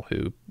people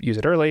who use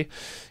it early,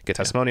 get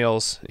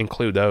testimonials,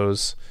 include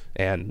those.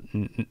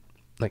 And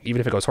like, even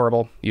if it goes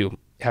horrible, you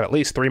have at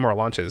least 3 more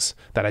launches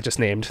that I just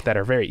named that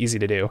are very easy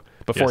to do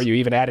before you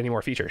even add any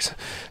more features.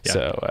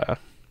 So,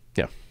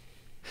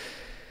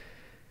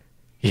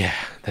 yeah,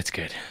 that's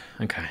good.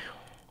 Okay.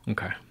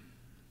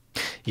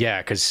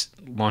 Yeah, because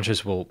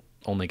launches will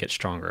only get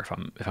stronger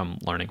if I'm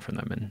learning from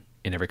them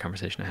in every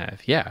conversation I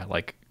have. Yeah,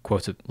 like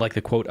quotes like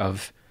the quote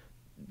of,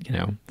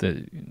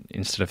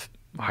 instead of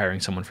hiring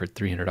someone for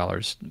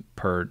 $300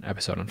 per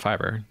episode on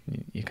Fiverr,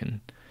 you can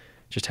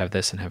just have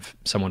this and have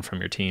someone from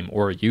your team,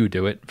 or you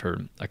do it for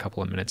a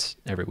couple of minutes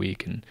every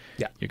week, and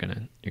you're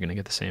gonna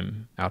get the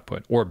same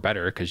output or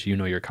better, because you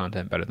know your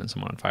content better than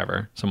someone on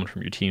Fiverr. Someone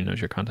from your team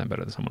knows your content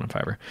better than someone on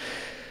Fiverr.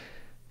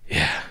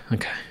 Yeah.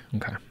 Okay.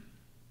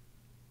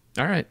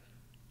 All right.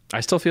 I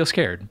still feel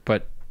scared,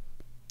 but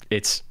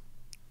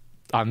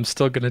I'm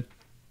still gonna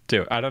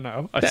do it. I don't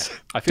know.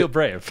 I feel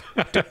brave.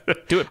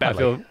 Do it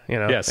badly.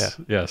 Yes.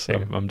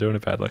 I'm doing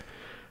it badly.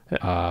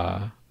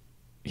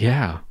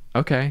 Yeah.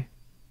 Okay.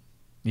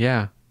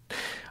 Yeah,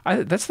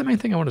 that's the main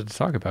thing I wanted to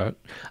talk about.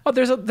 Oh,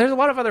 there's a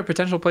lot of other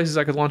potential places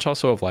I could launch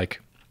also. Of like,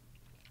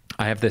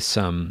 I have this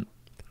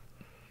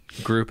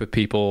group of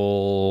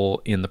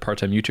people in the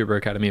Part-Time YouTuber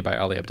Academy by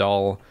Ali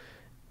Abdaal,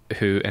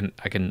 and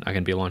I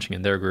can be launching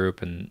in their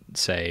group and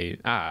say,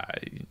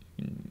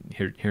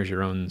 here's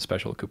your own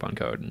special coupon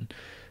code. And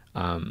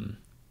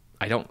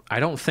I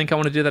don't think I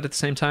want to do that at the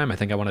same time. I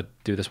think I want to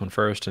do this one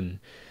first and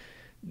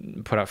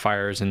put out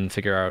fires and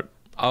figure out,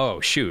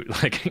 oh shoot,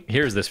 like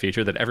here's this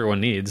feature that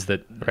everyone needs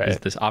that is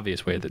this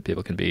obvious way that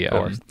people can be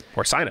or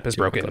sign up is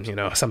broken,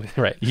 something,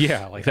 right?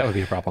 Yeah, like that would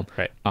be a problem,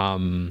 right?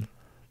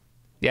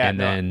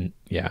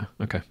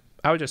 Okay.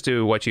 I would just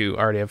do what you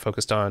already have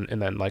focused on,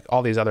 and then like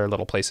all these other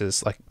little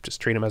places, like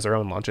just treat them as their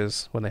own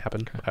launches when they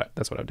happen. Okay.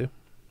 That's what I would do.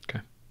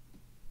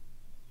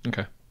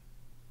 Okay.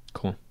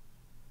 Cool.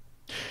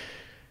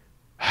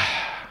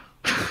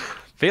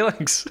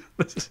 Feelings.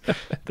 This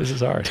is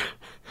hard.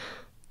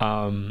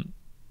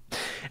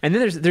 And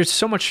then there's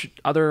so much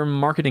other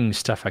marketing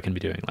stuff I can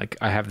be doing. Like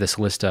I have this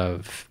list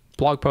of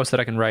blog posts that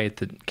I can write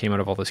that came out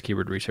of all this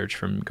keyword research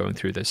from going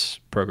through this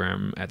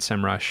program at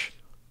SEMrush.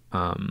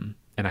 And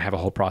I have a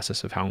whole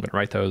process of how I'm going to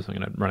write those. I'm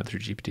going to run it through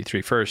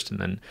GPT-3 first, and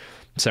then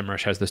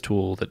SEMrush has this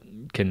tool that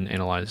can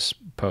analyze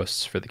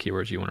posts for the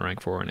keywords you want to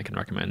rank for, and it can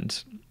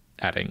recommend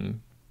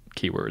adding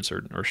keywords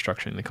or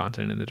structuring the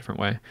content in a different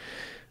way.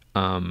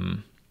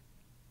 And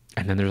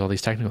then there's all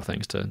these technical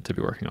things to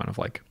be working on, of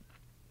like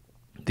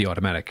the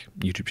automatic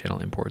YouTube channel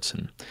imports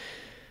and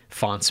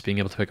fonts, being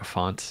able to pick a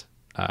font.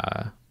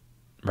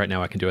 Right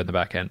now I can do it in the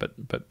back end,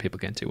 but people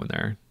can't do when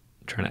they're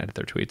trying to edit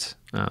their tweets.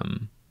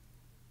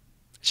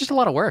 It's just a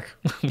lot of work.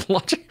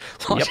 launching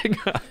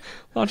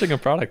a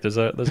product. There's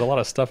a lot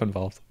of stuff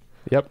involved.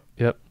 Yep.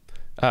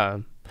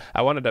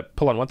 I wanted to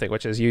pull on one thing,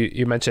 which is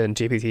you mentioned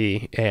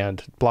GPT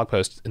and blog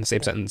post in the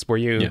same sentence.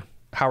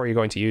 How are you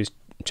going to use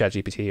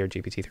ChatGPT or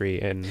GPT-3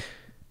 in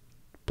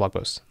blog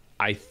posts?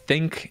 I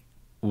think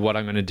what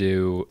I'm going to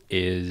do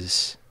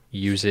is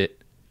use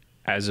it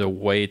as a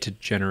way to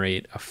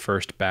generate a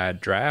first bad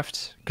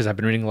draft, because I've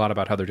been reading a lot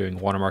about how they're doing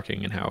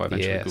watermarking and how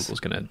eventually Google's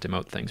going to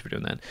demote things for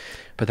doing that.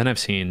 But then I've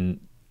seen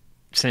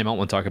Sam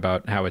Altman talk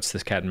about how it's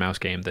this cat and mouse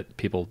game that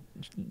people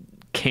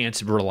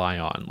can't rely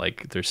on.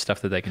 Like there's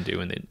stuff that they can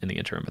do in the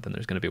interim, but then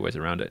there's going to be ways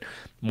around it.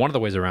 One of the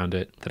ways around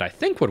it that I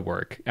think would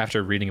work,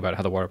 after reading about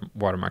how the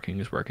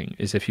watermarking is working,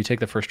 is if you take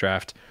the first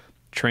draft,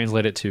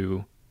 translate it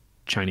to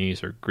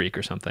Chinese or Greek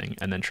or something,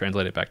 and then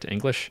translate it back to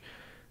English,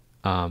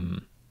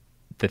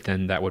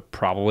 that would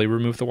probably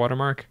remove the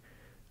watermark.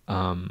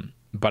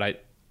 But I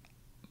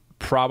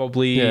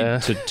probably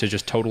to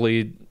just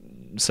totally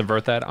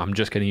subvert that, I'm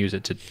just going to use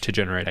it to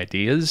generate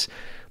ideas.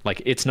 Like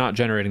it's not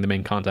generating the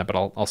main content, but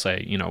I'll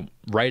say,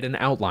 write an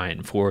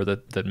outline for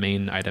the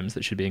main items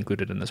that should be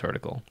included in this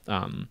article.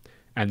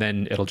 And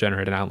then it'll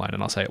generate an outline,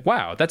 and I'll say,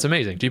 wow, that's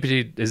amazing.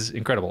 GPT is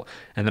incredible.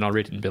 And then I'll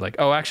read it and be like,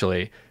 oh,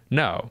 actually,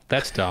 no,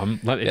 that's dumb.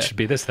 It should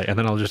be this thing. And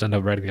then I'll just end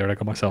up writing the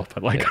article myself.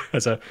 But like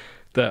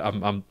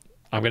I'm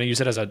going to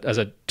use it as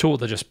a tool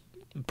to just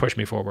push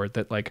me forward.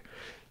 That like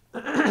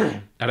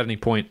at any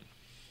point,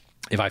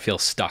 if I feel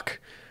stuck,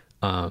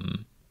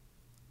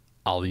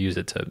 I'll use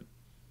it to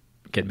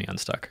get me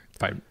unstuck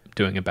by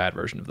doing a bad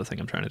version of the thing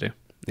I'm trying to do.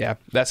 Yeah,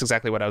 that's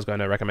exactly what I was going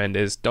to recommend,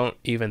 is don't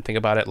even think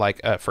about it like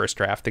a first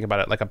draft. Think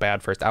about it like a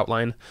bad first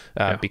outline.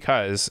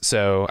 Because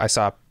I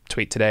saw a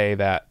tweet today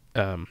that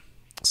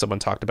someone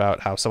talked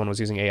about how someone was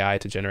using AI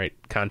to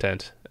generate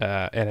content.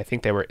 And I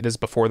think this is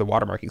before the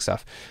watermarking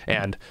stuff.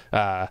 And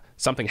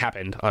something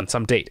happened on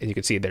some date, and you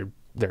could see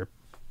their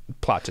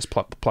plot just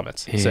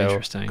plummets.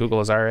 Interesting. So Google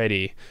is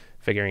already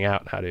figuring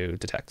out how to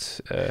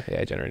detect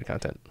AI generated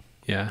content.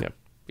 Yeah.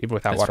 Even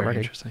without That's very watermarking.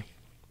 interesting.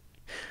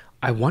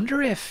 I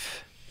wonder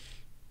if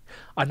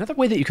another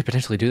way that you could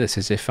potentially do this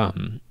is if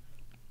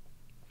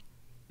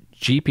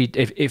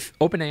if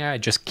OpenAI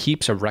just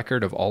keeps a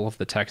record of all of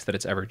the text that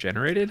it's ever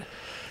generated,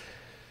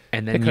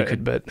 and then you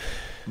could, but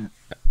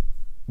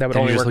that would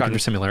then only you're just work looking on for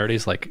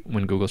similarities. Like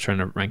when Google's trying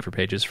to rank for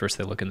pages, first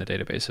they look in the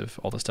database of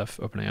all the stuff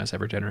OpenAI's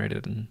ever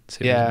generated and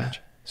see if there's a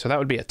match. So that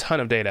would be a ton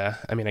of data.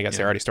 I mean, I guess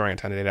they're already storing a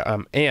ton of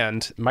data.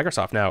 And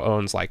Microsoft now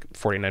owns like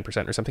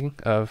 49% or something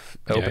of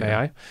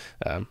OpenAI.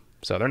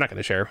 So they're not going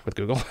to share with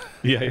Google.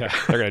 Yeah.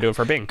 They're going to do it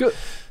for Bing.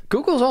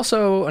 Google's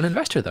also an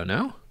investor, though,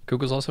 no?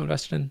 Google's also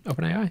invested in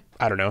OpenAI?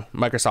 I don't know.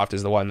 Microsoft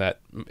is the one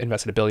that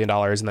invested $1 billion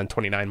and then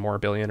 29 more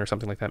billion or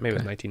something like that. Maybe it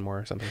was 19 more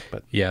or something.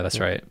 But yeah, that's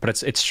right.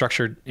 But it's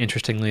structured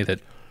interestingly that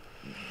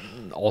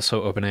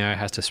also OpenAI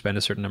has to spend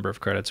a certain number of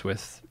credits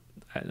with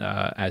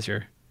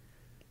Azure.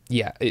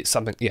 Yeah, it's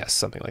something. Yes,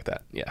 something like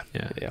that. Yeah.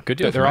 Good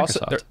deal. They're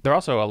also they're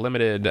also a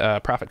limited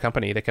profit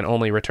company. They can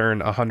only return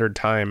 100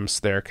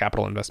 times their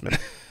capital investment.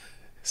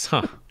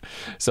 So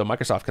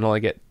Microsoft can only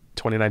get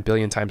 29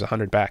 billion times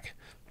 100 back.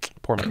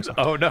 Poor Microsoft.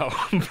 Oh no,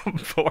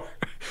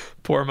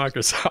 poor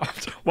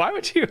Microsoft. Why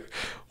would you?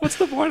 What's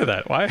the point of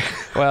that? Why?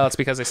 Well, it's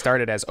because they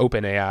started as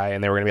OpenAI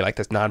and they were going to be like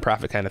this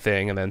nonprofit kind of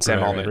thing, and then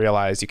Sam Altman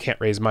realized you can't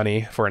raise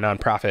money for a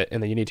nonprofit,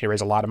 and then you need to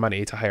raise a lot of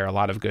money to hire a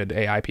lot of good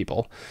AI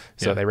people.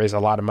 So they raised a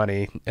lot of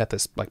money at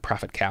this like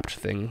profit capped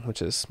thing,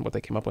 which is what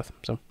they came up with.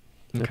 So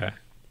okay.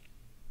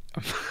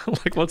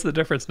 Like, what's the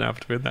difference now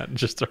between that and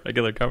just a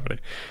regular company?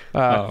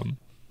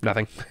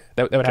 Nothing.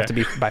 That would have to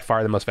be by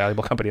far the most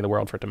valuable company in the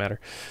world for it to matter.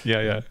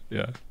 Yeah.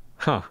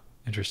 Huh.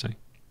 Interesting.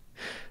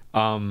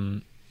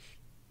 What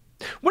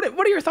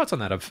are your thoughts on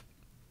that?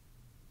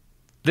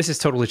 This is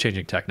totally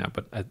changing tech now,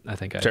 but I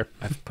think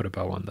I've put a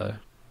bow on the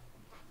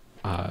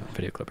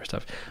video clipper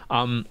stuff.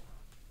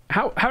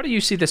 How do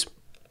you see this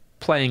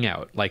playing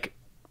out? Like,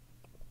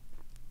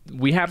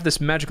 we have this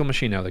magical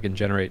machine now that can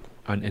generate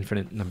an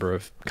infinite number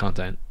of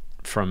content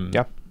from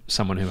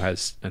someone who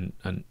has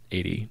an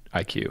 80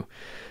 IQ.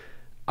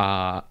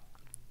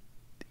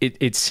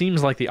 It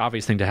seems like the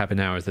obvious thing to happen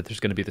now is that there's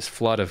going to be this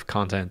flood of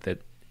content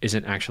that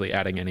isn't actually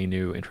adding any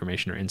new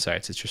information or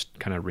insights. It's just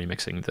kind of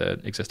remixing the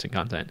existing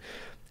content.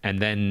 And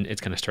then it's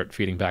going to start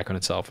feeding back on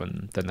itself,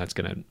 and then that's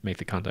going to make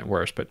the content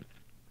worse. But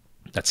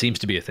that seems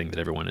to be a thing that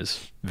everyone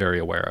is very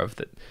aware of,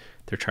 that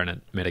they're trying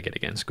to mitigate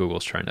against.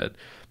 Google's trying to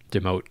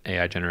demote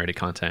AI-generated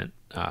content.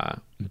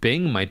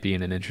 Bing might be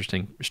in an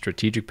interesting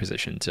strategic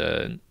position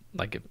to,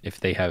 like, if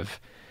they have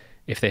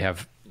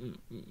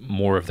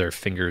more of their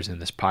fingers in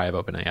this pie of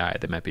OpenAI,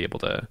 they might be able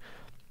to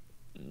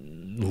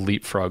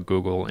leapfrog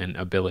Google in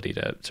ability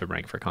to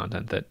rank for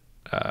content that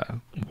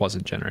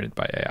wasn't generated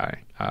by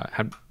AI.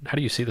 How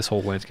do you see this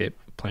whole landscape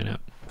playing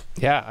out?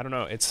 Yeah, I don't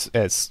know. It's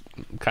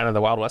kind of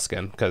the Wild West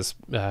again because,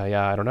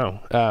 I don't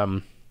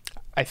know.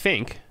 I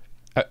think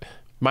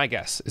my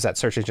guess is that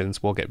search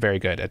engines will get very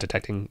good at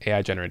detecting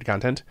AI-generated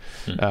content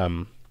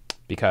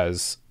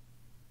because,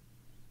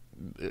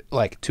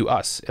 like, to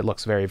us, it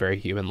looks very, very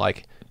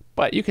human-like.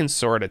 But you can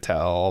sort of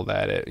tell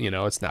that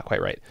it's not quite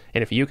right.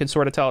 And if you can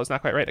sort of tell it's not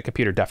quite right, a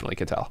computer definitely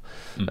can tell.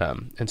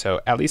 And so,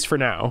 at least for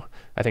now,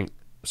 I think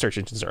search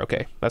engines are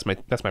okay. That's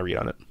my read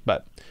on it.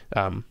 But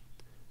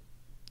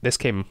this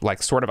came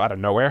like sort of out of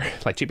nowhere.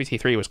 Like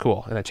GPT-3 was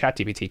cool, and then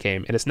ChatGPT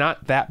came, and it's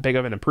not that big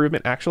of an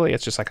improvement actually.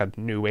 It's just like a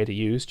new way to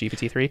use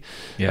GPT-3.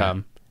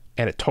 And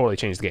it totally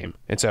changed the game.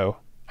 And so,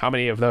 how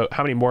many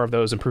more of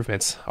those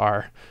improvements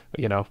are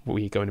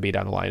we going to be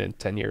down the line in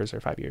 10 years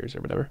or 5 years or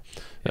whatever?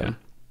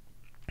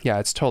 Yeah,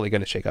 it's totally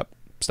going to shake up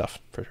stuff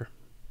for sure.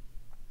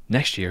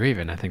 Next year,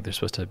 even, I think they're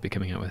supposed to be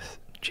coming out with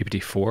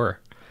GPT-4.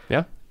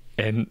 Yeah,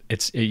 and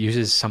it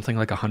uses something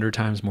like 100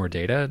 times more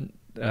data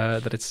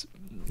that it's.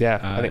 Yeah,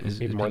 I think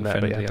even more than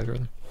that. But the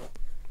algorithm.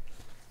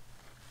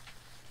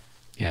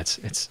 Yeah,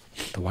 it's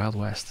the Wild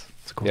West.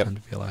 It's a cool time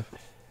to be alive.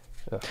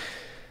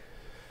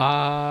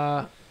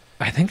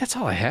 I think that's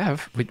all I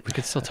have. We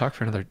could still talk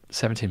for another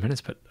 17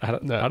 minutes, but I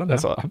don't know.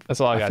 That's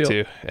all I got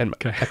too. And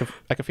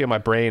I can feel my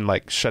brain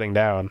like shutting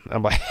down.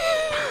 I'm like,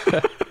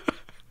 this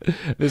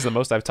is the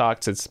most I've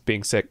talked since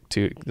being sick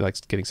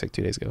getting sick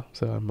 2 days ago.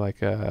 So I'm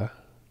like, yeah.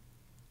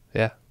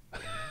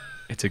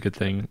 It's a good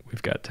thing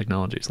we've got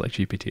technologies like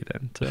GPT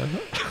then.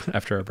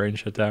 After our brain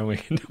shut down,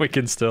 we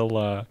can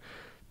still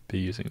be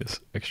using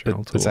this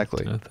external tool.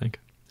 Exactly. I think.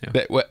 Yeah.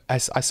 But what I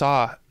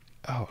saw.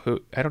 I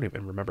don't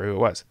even remember who it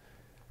was.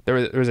 There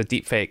was a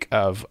deep fake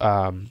of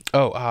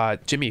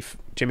Jimmy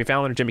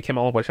Fallon or Jimmy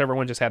Kimmel, whichever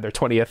one just had their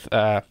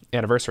 20th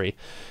anniversary,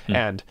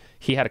 and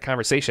he had a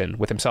conversation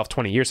with himself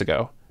 20 years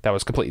ago that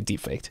was completely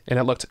deep faked, and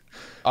it looked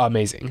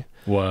amazing.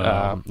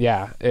 Wow.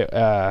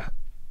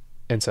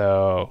 And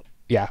so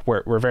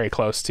we're very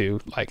close to,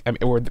 like, I mean,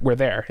 we're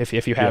there.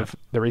 If you have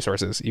the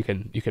resources, you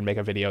can make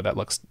a video that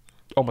looks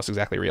almost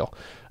exactly real.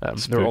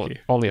 There were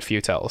only a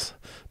few tells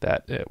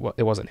that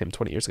it wasn't him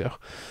 20 years ago.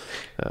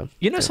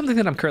 Something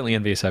that I'm currently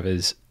envious of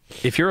is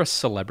if you're a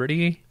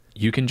celebrity,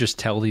 you can just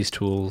tell these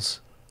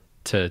tools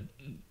to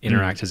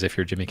interact as if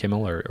you're Jimmy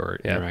Kimmel or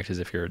interact as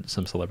if you're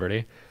some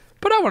celebrity.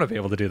 But I want to be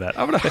able to do that.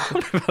 I want to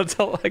be able to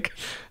tell, like,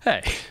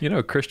 hey,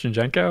 Christian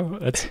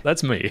Jenko,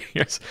 that's me.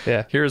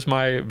 Here's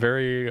my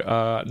very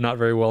not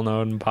very well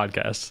known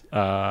podcast.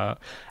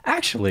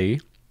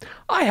 Actually,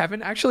 I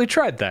haven't actually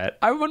tried that.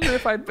 I wonder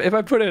if I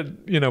put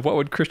in, what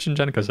would Christian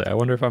Jenko say? I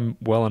wonder if I'm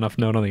well enough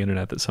known on the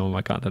internet that some of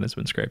my content has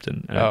been scraped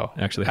and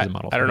actually has a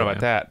model. I don't know about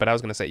that, but I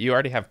was going to say you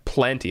already have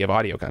plenty of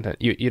audio content.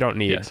 You don't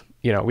need,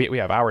 we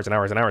have hours and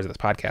hours and hours of this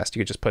podcast.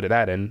 You could just put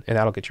that in and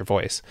that'll get your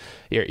voice.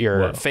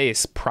 Your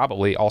face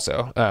probably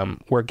also.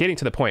 We're getting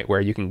to the point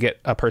where you can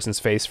get a person's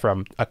face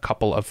from a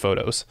couple of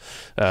photos.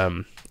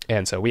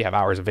 And so we have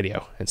hours of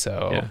video. And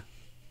so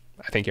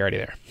I think you're already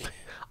there.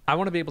 I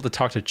want to be able to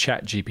talk to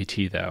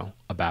ChatGPT though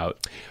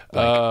about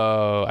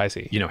I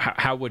see.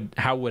 How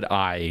would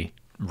I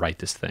write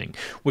this thing?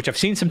 Which I've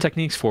seen some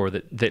techniques for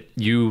that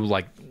you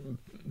like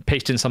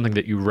paste in something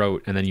that you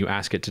wrote and then you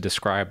ask it to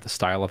describe the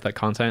style of that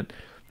content,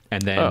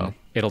 and then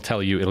it'll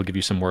give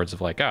you some words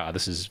of like,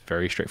 this is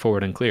very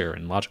straightforward and clear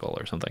and logical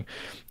or something.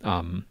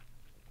 And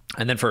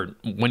then for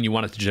when you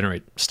want it to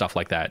generate stuff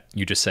like that,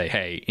 you just say,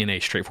 hey, in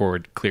a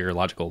straightforward, clear,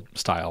 logical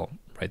style,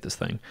 write this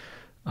thing.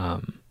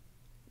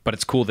 But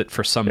it's cool that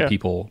for some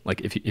people, like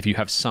if you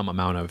have some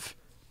amount of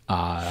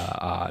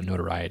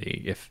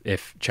notoriety,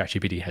 if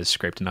ChatGPT has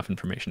scraped enough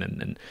information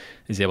and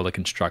is able to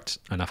construct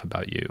enough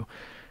about you,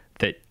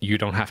 that you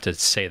don't have to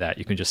say that.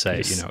 You can just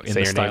say, in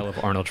the style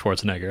of Arnold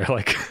Schwarzenegger,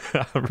 like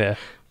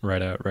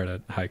write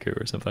a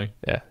haiku or something.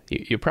 Yeah,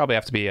 you probably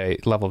have to be a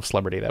level of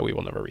celebrity that we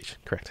will never reach.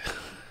 Correct.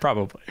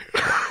 Probably.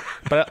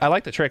 But I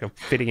like the trick of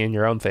fitting in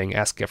your own thing,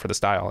 asking it for the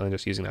style, and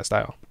just using that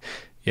style.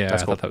 Yeah, I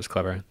thought that was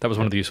clever. That was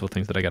one of the useful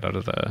things that I got out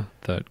of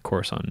the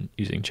course on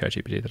using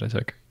ChatGPT that I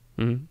took.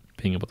 Mm-hmm.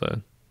 Being able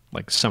to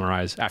like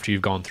summarize after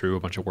you've gone through a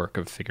bunch of work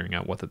of figuring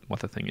out what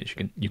the thing is.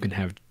 You can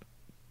have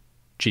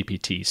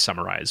GPT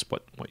summarize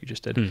what you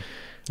just did, and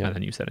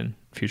then use that in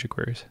future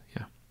queries.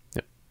 Yeah.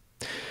 Yep.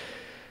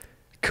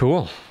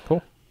 Cool.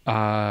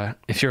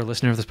 If you're a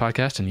listener of this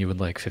podcast and you would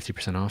like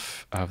 50%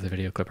 off of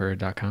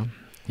thevideoclipper.com,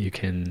 you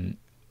can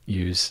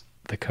use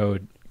the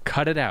code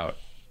Cut It Out.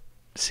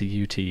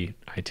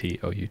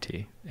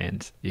 CUTITOUT,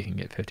 and you can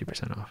get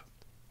 50% off.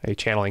 Are you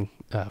channeling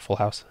Full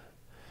House?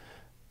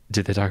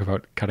 Did they talk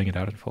about cutting it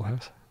out in Full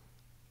House?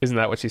 Isn't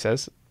that what she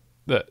says?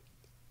 I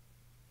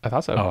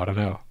thought so. Oh, I don't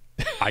know.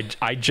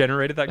 I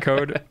generated that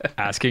code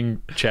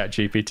asking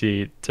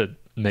ChatGPT to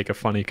make a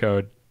funny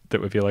code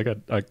that would be like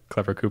a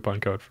clever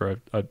coupon code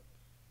for a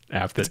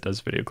app that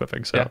does video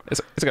clipping. So it's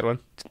a good one.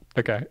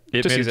 Okay.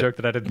 It just made a joke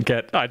that I didn't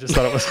get. I just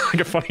thought it was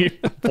like a funny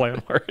play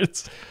on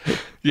words.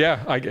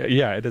 Yeah,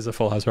 it is a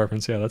Full House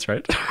reference. Yeah, that's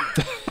right.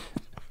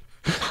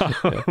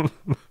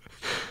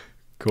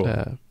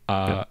 Cool.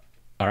 All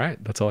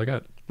right, that's all I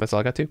got. That's all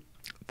I got too.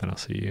 Then I'll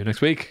see you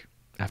next week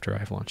after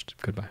I've launched.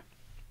 Goodbye.